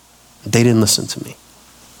 They didn't listen to me.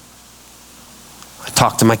 I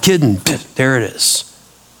talked to my kid and there it is.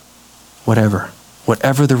 Whatever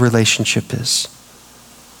the relationship is.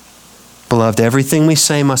 Beloved, everything we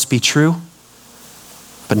say must be true,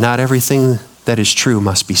 but not everything that is true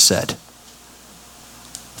must be said.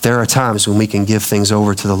 There are times when we can give things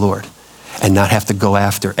over to the Lord and not have to go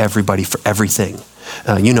after everybody for everything.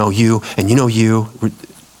 You know you, and you know you.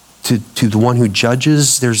 To the one who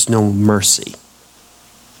judges, there's no mercy.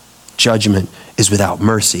 Judgment is without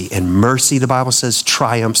mercy, and mercy, the Bible says,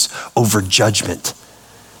 triumphs over judgment.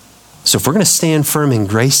 So if we're going to stand firm in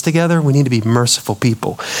grace together, we need to be merciful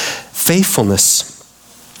people. Faithfulness.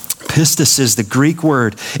 Pistis is the Greek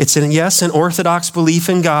word. It's an orthodox belief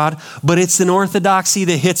in God, but it's an orthodoxy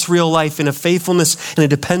that hits real life in a faithfulness and a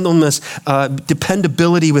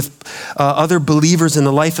dependability with other believers in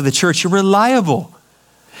the life of the church. You're reliable.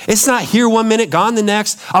 It's not here one minute, gone the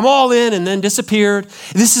next. I'm all in and then disappeared.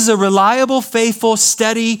 This is a reliable, faithful,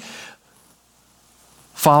 steady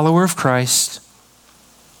follower of Christ,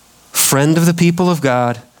 friend of the people of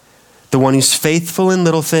God, the one who's faithful in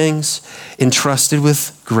little things, entrusted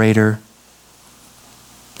with greater.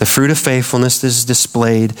 The fruit of faithfulness is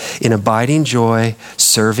displayed in abiding joy,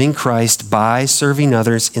 serving Christ by serving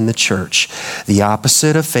others in the church. The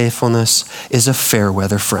opposite of faithfulness is a fair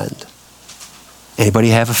weather friend. Anybody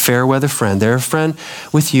have a fair weather friend? They're a friend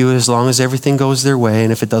with you as long as everything goes their way,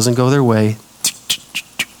 and if it doesn't go their way,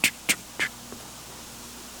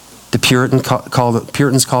 the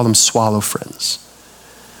Puritans call them swallow friends.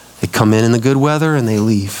 They come in the good weather and they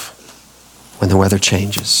leave when the weather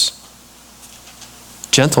changes.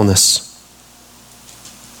 Gentleness.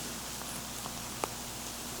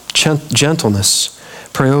 Gentleness.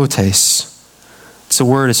 Preotes. It's a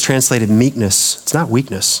word, it's translated meekness. It's not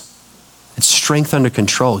weakness. It's strength under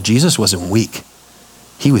control. Jesus wasn't weak.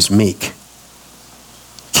 He was meek.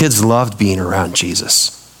 Kids loved being around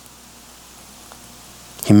Jesus.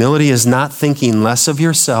 Humility is not thinking less of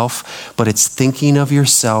yourself, but it's thinking of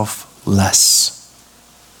yourself less.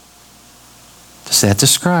 Does that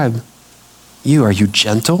describe you? Are you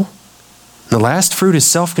gentle? And the last fruit is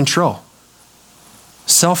self-control.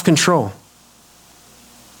 Self-control.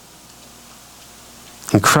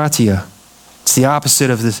 And kratia, it's the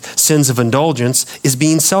opposite of the sins of indulgence, is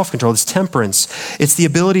being self-controlled. It's temperance. It's the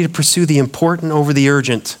ability to pursue the important over the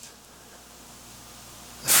urgent.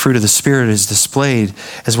 The fruit of the Spirit is displayed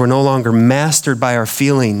as we're no longer mastered by our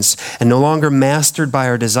feelings and no longer mastered by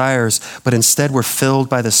our desires, but instead we're filled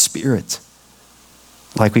by the Spirit.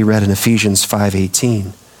 Like we read in Ephesians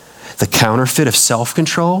 5:18. The counterfeit of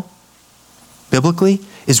self-control, biblically,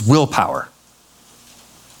 is willpower.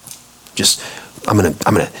 I'm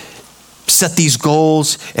gonna set these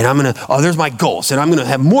goals, and there's my goals, and I'm gonna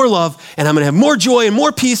have more love, and I'm gonna have more joy, and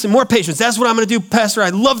more peace, and more patience. That's what I'm gonna do, Pastor. I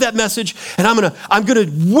love that message, and I'm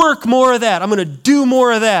gonna work more of that. I'm gonna do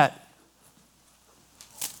more of that.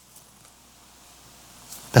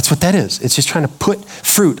 That's what that is. It's just trying to put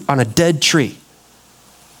fruit on a dead tree.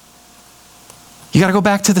 You gotta go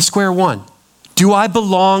back to the square one. Do I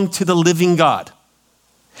belong to the living God?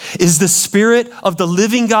 Is the Spirit of the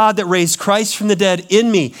living God that raised Christ from the dead in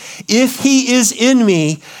me? If he is in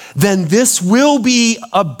me, then this will be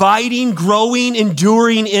abiding, growing,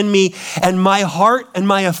 enduring in me. And my heart and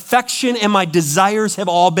my affection and my desires have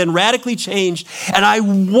all been radically changed. And I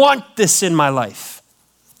want this in my life.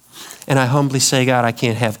 And I humbly say, God, I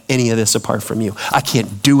can't have any of this apart from you. I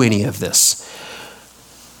can't do any of this.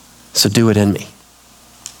 So do it in me.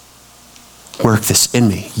 Work this in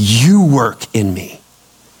me. You work in me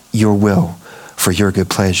your will for your good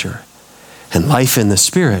pleasure. And life in the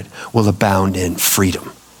Spirit will abound in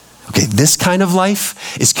freedom. Okay, this kind of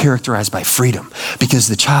life is characterized by freedom because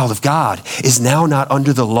the child of God is now not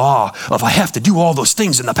under the law of I have to do all those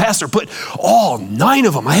things and the pastor put all 9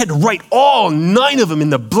 of them. I had to write all 9 of them in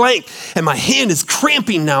the blank and my hand is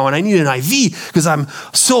cramping now and I need an IV because I'm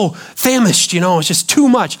so famished, it's just too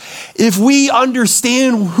much. If we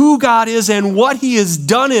understand who God is and what he has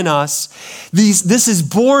done in us, this is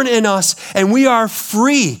born in us and we are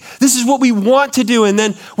free. This is what we want to do and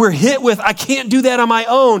then we're hit with I can't do that on my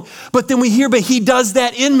own. But then we hear, but he does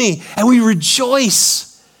that in me, and we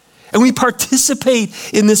rejoice, and we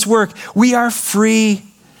participate in this work. We are free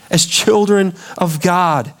as children of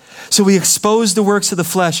God. So we expose the works of the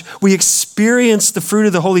flesh. We experience the fruit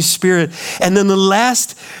of the Holy Spirit. And then the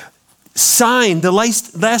last sign, the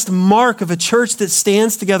last mark of a church that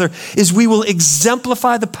stands together is we will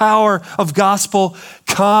exemplify the power of gospel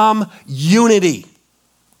community.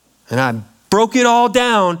 And I broke it all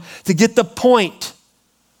down to get the point.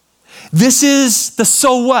 This is the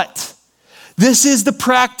so what. This is the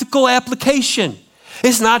practical application.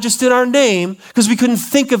 It's not just in our name, because we couldn't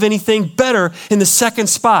think of anything better in the second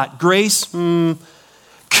spot. Grace,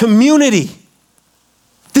 community.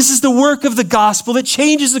 This is the work of the gospel that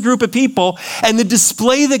changes the group of people and the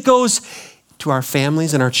display that goes to our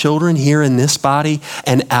families and our children here in this body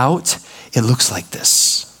and out. It looks like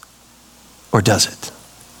this. Or does it?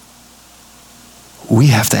 We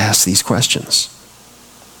have to ask these questions.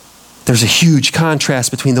 There's a huge contrast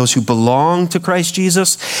between those who belong to Christ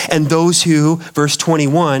Jesus and those who, verse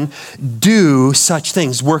 21, do such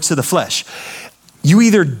things, works of the flesh. You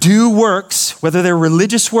either do works, whether they're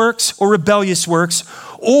religious works or rebellious works,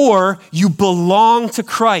 or you belong to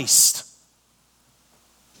Christ.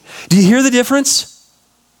 Do you hear the difference?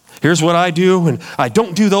 Here's what I do, and I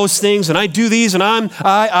don't do those things, and I do these, and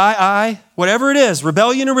I, whatever it is,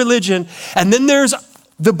 rebellion or religion. And then there's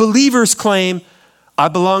the believer's claim, I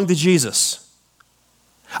belong to Jesus.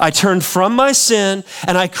 I turned from my sin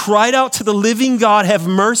and I cried out to the living God, have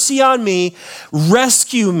mercy on me,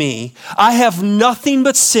 rescue me. I have nothing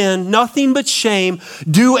but sin, nothing but shame.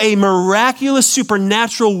 Do a miraculous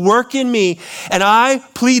supernatural work in me. And I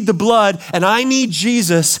plead the blood and I need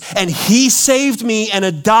Jesus. And he saved me and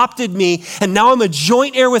adopted me. And now I'm a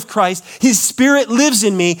joint heir with Christ. His spirit lives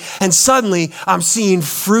in me. And suddenly I'm seeing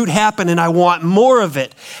fruit happen and I want more of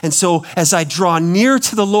it. And so as I draw near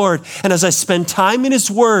to the Lord and as I spend time in his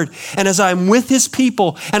word, and as I'm with his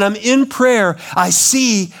people and I'm in prayer, I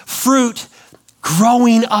see fruit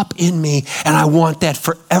growing up in me, and I want that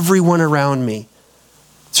for everyone around me.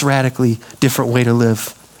 It's a radically different way to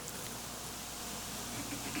live.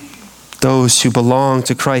 Those who belong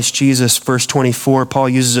to Christ Jesus, verse 24, Paul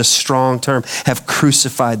uses a strong term, have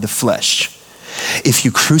crucified the flesh. If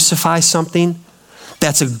you crucify something,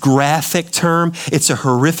 that's a graphic term. It's a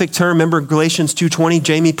horrific term. Remember Galatians 2:20,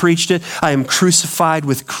 Jamie preached it. I am crucified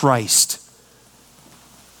with Christ.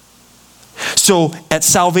 So at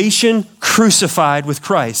salvation, crucified with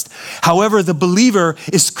Christ. However, the believer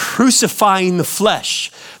is crucifying the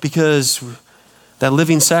flesh because that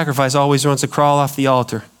living sacrifice always wants to crawl off the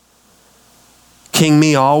altar. King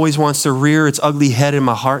me always wants to rear its ugly head in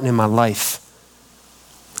my heart and in my life.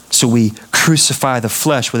 So we crucify the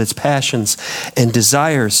flesh with its passions and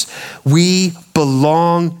desires. We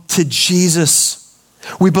belong to Jesus.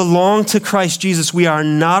 We belong to Christ Jesus. We are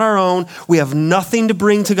not our own. We have nothing to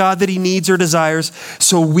bring to God that he needs or desires.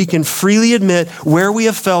 So we can freely admit where we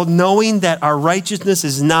have failed, knowing that our righteousness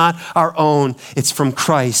is not our own. It's from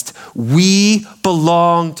Christ. We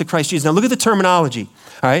belong to Christ Jesus. Now look at the terminology.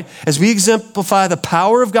 All right. As we exemplify the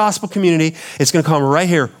power of gospel community, it's going to come right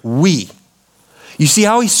here. We. You see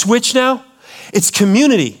how he switched now? It's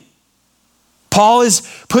community. Paul is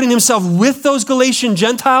putting himself with those Galatian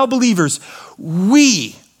Gentile believers.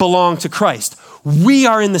 We belong to Christ. We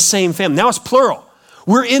are in the same family. Now it's plural.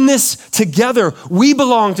 We're in this together. We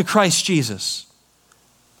belong to Christ Jesus.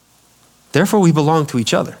 Therefore, we belong to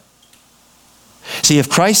each other. See, if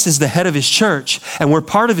Christ is the head of his church and we're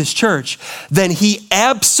part of his church, then he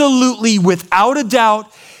absolutely, without a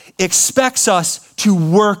doubt, expects us to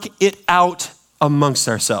work it out amongst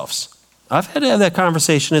ourselves. I've had to have that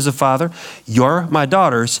conversation as a father. You're my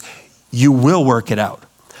daughters. You will work it out.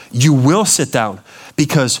 You will sit down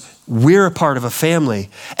because we're a part of a family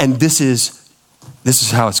and this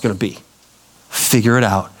is how it's going to be. Figure it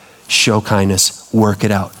out. Show kindness. Work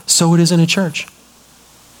it out. So it is in a church.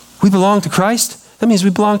 We belong to Christ. That means we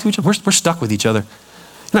belong to each other. We're stuck with each other.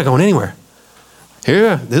 You're not going anywhere.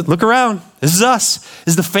 Here, look around. This is us. This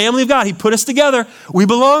is the family of God. He put us together. We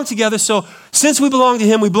belong together. So since we belong to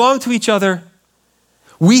him, we belong to each other.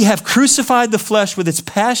 We have crucified the flesh with its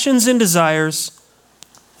passions and desires.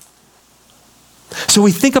 So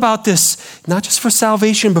we think about this, not just for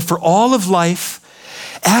salvation, but for all of life.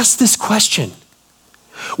 Ask this question.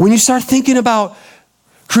 When you start thinking about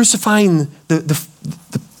crucifying the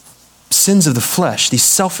sins of the flesh, these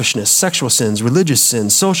selfishness, sexual sins, religious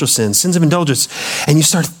sins, social sins, sins of indulgence, and you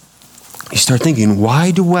start thinking,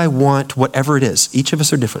 why do I want whatever it is? Each of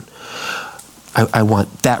us are different. I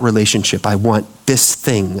want that relationship. I want this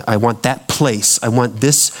thing. I want that place. I want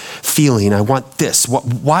this feeling. I want this.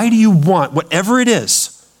 Why do you want whatever it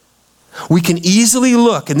is? We can easily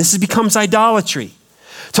look, and this becomes idolatry,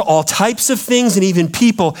 to all types of things and even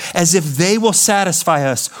people as if they will satisfy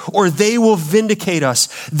us or they will vindicate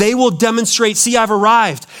us. They will demonstrate, see, I've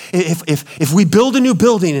arrived. If we build a new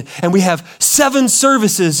building and we have 7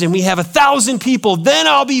 services and we have 1,000 people, then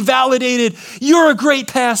I'll be validated. You're a great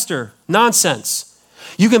pastor. Nonsense.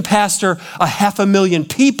 You can pastor 500,000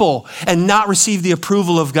 people and not receive the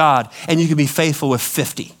approval of God, and you can be faithful with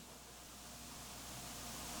 50.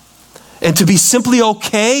 And to be simply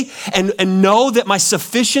okay and know that my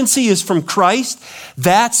sufficiency is from Christ,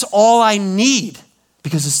 that's all I need,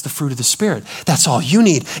 because it's the fruit of the Spirit. That's all you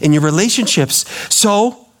need in your relationships.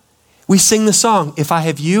 So we sing the song, if I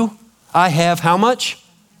have you, I have how much?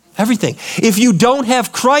 Everything. If you don't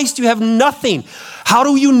have Christ, you have nothing. How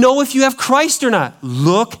do you know if you have Christ or not?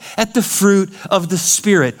 Look at the fruit of the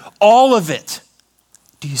Spirit, all of it.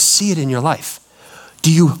 Do you see it in your life?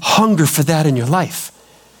 Do you hunger for that in your life?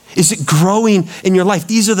 Is it growing in your life?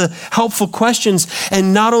 These are the helpful questions.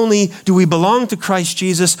 And not only do we belong to Christ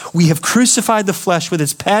Jesus, we have crucified the flesh with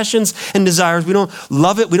its passions and desires. We don't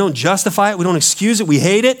love it. We don't justify it. We don't excuse it. We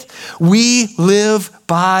hate it. We live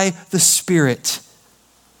by the Spirit.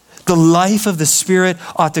 The life of the Spirit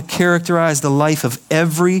ought to characterize the life of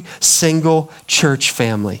every single church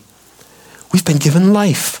family. We've been given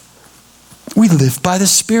life. We live by the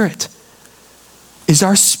Spirit. Is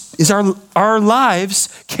our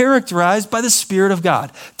lives characterized by the Spirit of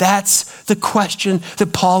God? That's the question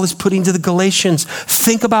that Paul is putting to the Galatians.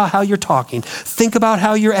 Think about how you're talking. Think about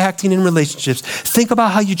how you're acting in relationships. Think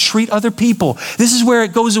about how you treat other people. This is where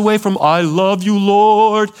it goes away from, I love you,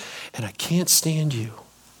 Lord, and I can't stand you.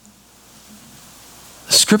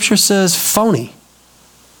 The scripture says phony,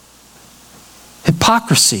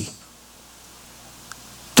 hypocrisy.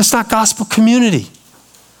 That's not gospel community.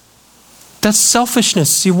 That's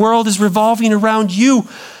selfishness. The world is revolving around you.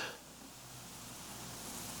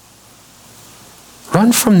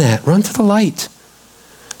 Run from that. Run to the light.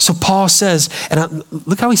 So Paul says, and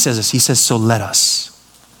look how he says this. He says, so let us.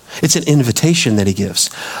 It's an invitation that he gives.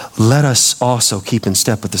 Let us also keep in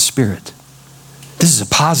step with the Spirit. This is a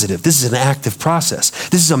positive. This is an active process.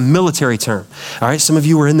 This is a military term. All right, some of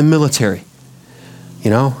you are in the military. You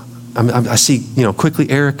know, I see, quickly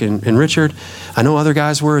Eric and Richard. I know other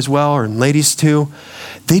guys were as well, or ladies too.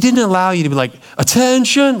 They didn't allow you to be like,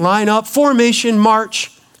 attention, line up, formation,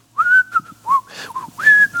 march.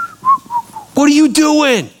 What are you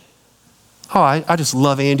doing? Oh, I just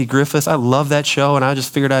love Andy Griffith. I love that show, and I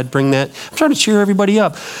just figured I'd bring that. I'm trying to cheer everybody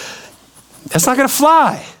up. That's not going to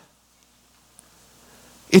fly.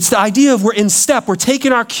 It's the idea of we're in step. We're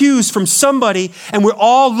taking our cues from somebody, and we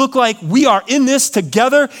all look like we are in this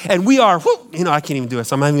together, and we are, I can't even do it,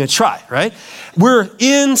 so I'm not even going to try, right? We're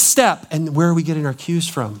in step. And where are we getting our cues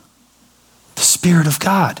from? The Spirit of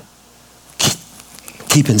God.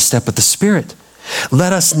 Keep in step with the Spirit.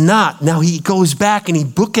 Let us not. Now he goes back and he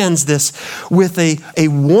bookends this with a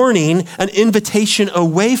warning, an invitation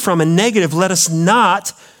away from a negative. Let us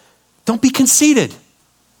not. Don't be conceited.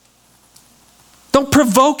 Don't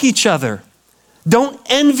provoke each other. Don't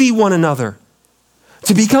envy one another.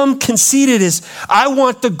 To become conceited is, I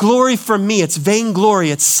want the glory from me. It's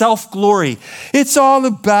vainglory. It's self-glory. It's all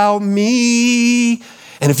about me.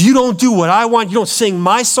 And if you don't do what I want, you don't sing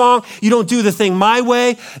my song, you don't do the thing my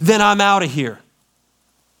way, then I'm out of here.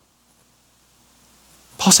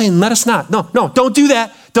 Paul's saying, let us not. No, don't do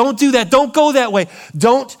that. Don't do that. Don't go that way.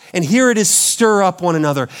 Don't, and here it is, stir up one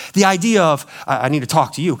another. The idea of, I need to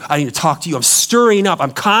talk to you. I need to talk to you. I'm stirring up.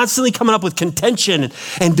 I'm constantly coming up with contention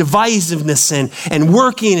and divisiveness and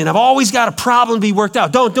working, and I've always got a problem to be worked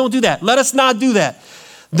out. Don't do that. Let us not do that.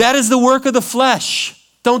 That is the work of the flesh.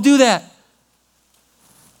 Don't do that.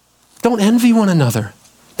 Don't envy one another.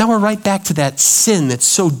 Now we're right back to that sin that's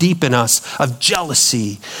so deep in us of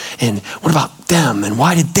jealousy. And what about them? And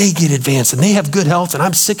why did they get advanced? And they have good health and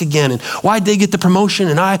I'm sick again. And why did they get the promotion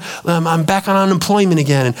and I'm back on unemployment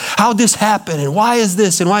again? And how'd this happen? And why is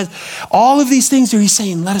this? And why? All of these things are he's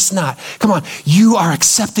saying, let us not. Come on, you are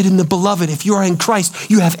accepted in the beloved. If you are in Christ,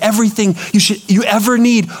 you have everything you ever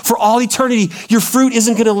need for all eternity. Your fruit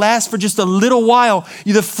isn't going to last for just a little while.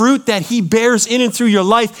 The fruit that he bears in and through your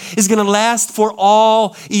life is going to last for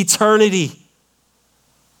all eternity.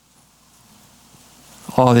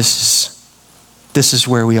 Oh, this is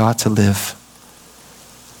where we ought to live.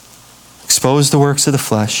 Expose the works of the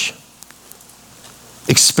flesh,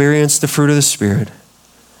 experience the fruit of the Spirit,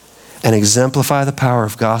 and exemplify the power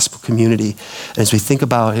of gospel community. And as we think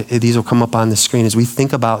about, these will come up on the screen, as we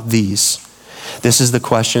think about these, this is the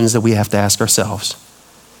questions that we have to ask ourselves.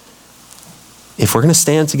 If we're going to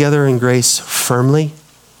stand together in grace firmly,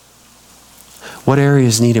 what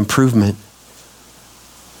areas need improvement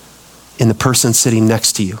in the person sitting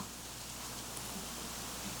next to you?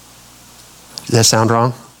 Does that sound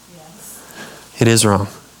wrong? Yes. It is wrong.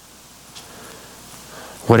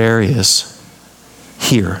 What areas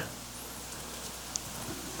here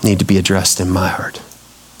need to be addressed in my heart?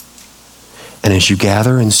 And as you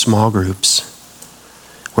gather in small groups,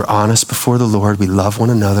 we're honest before the Lord, we love one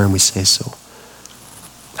another, and we say, so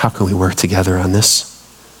how can we work together on this?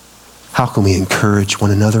 How can we encourage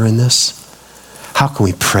one another in this? How can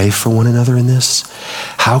we pray for one another in this?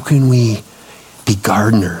 How can we be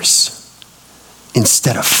gardeners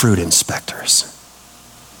instead of fruit inspectors?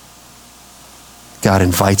 God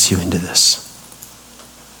invites you into this.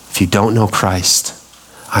 If you don't know Christ,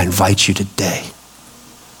 I invite you today.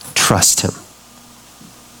 Trust him.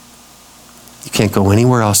 You can't go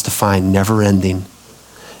anywhere else to find never-ending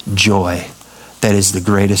joy that is the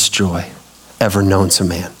greatest joy ever known to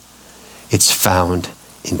man. It's found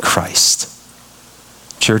in Christ.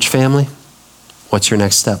 Church family, what's your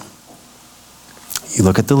next step? You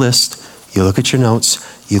look at the list, you look at your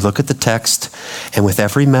notes, you look at the text, and with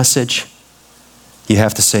every message, you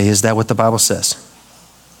have to say, is that what the Bible says?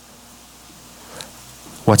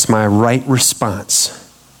 What's my right response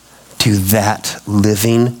to that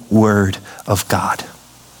living word of God?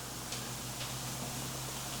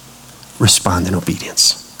 Respond in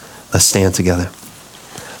obedience. Let's stand together.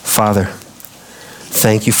 Father,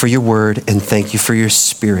 thank you for your word and thank you for your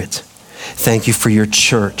Spirit. Thank you for your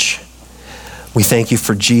church. We thank you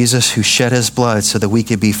for Jesus who shed his blood so that we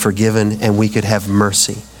could be forgiven and we could have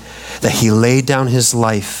mercy. That he laid down his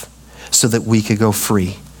life so that we could go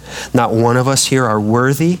free. Not one of us here are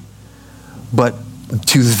worthy, but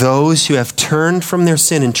to those who have turned from their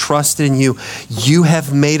sin and trusted in you, you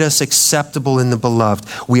have made us acceptable in the beloved.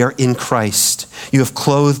 We are in Christ. You have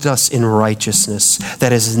clothed us in righteousness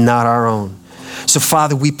that is not our own. So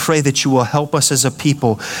Father, we pray that you will help us as a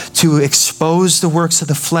people to expose the works of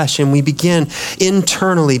the flesh, and we begin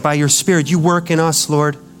internally by your Spirit. You work in us,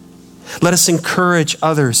 Lord. Let us encourage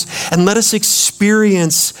others and let us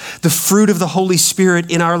experience the fruit of the Holy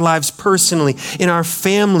Spirit in our lives personally, in our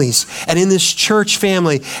families, and in this church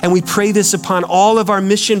family. And we pray this upon all of our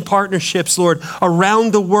mission partnerships, Lord,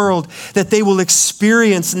 around the world, that they will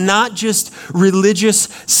experience not just religious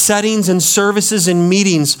settings and services and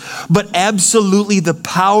meetings, but absolutely the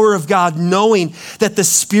power of God, knowing that the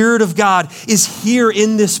Spirit of God is here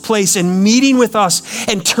in this place and meeting with us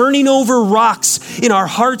and turning over rocks in our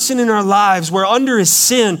hearts and in our lives where under is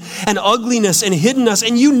sin and ugliness and hiddenness,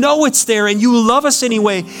 and you know it's there and you love us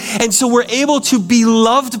anyway. And so we're able to be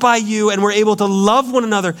loved by you, and we're able to love one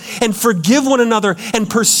another and forgive one another and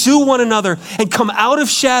pursue one another and come out of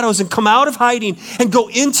shadows and come out of hiding and go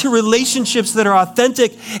into relationships that are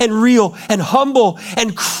authentic and real and humble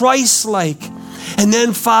and Christ-like. And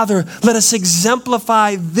then, Father, let us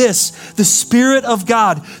exemplify this, the Spirit of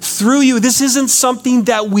God through you. This isn't something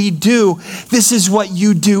that we do. This is what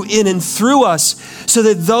you do in and through us, so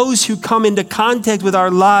that those who come into contact with our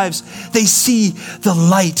lives, they see the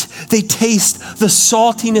light. They taste the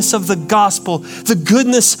saltiness of the gospel, the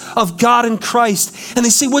goodness of God in Christ. And they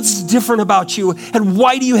say, what's different about you? And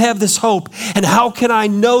why do you have this hope? And how can I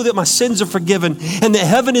know that my sins are forgiven and that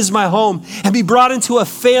heaven is my home, and be brought into a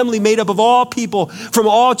family made up of all people from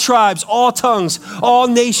all tribes, all tongues, all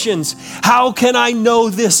nations? How can I know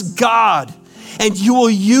this God? And you will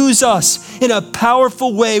use us in a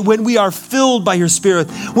powerful way when we are filled by your Spirit,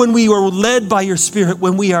 when we are led by your Spirit,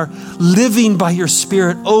 when we are living by your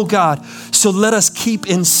Spirit, oh God. So let us keep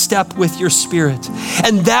in step with your Spirit.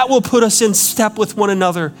 And that will put us in step with one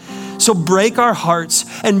another, So break our hearts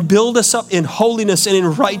and build us up in holiness and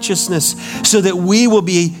in righteousness so that we will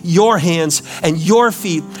be your hands and your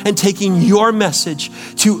feet and taking your message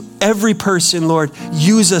to every person, Lord.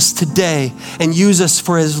 Use us today and use us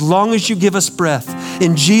for as long as you give us breath.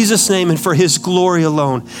 In Jesus' name and for his glory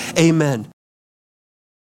alone. Amen.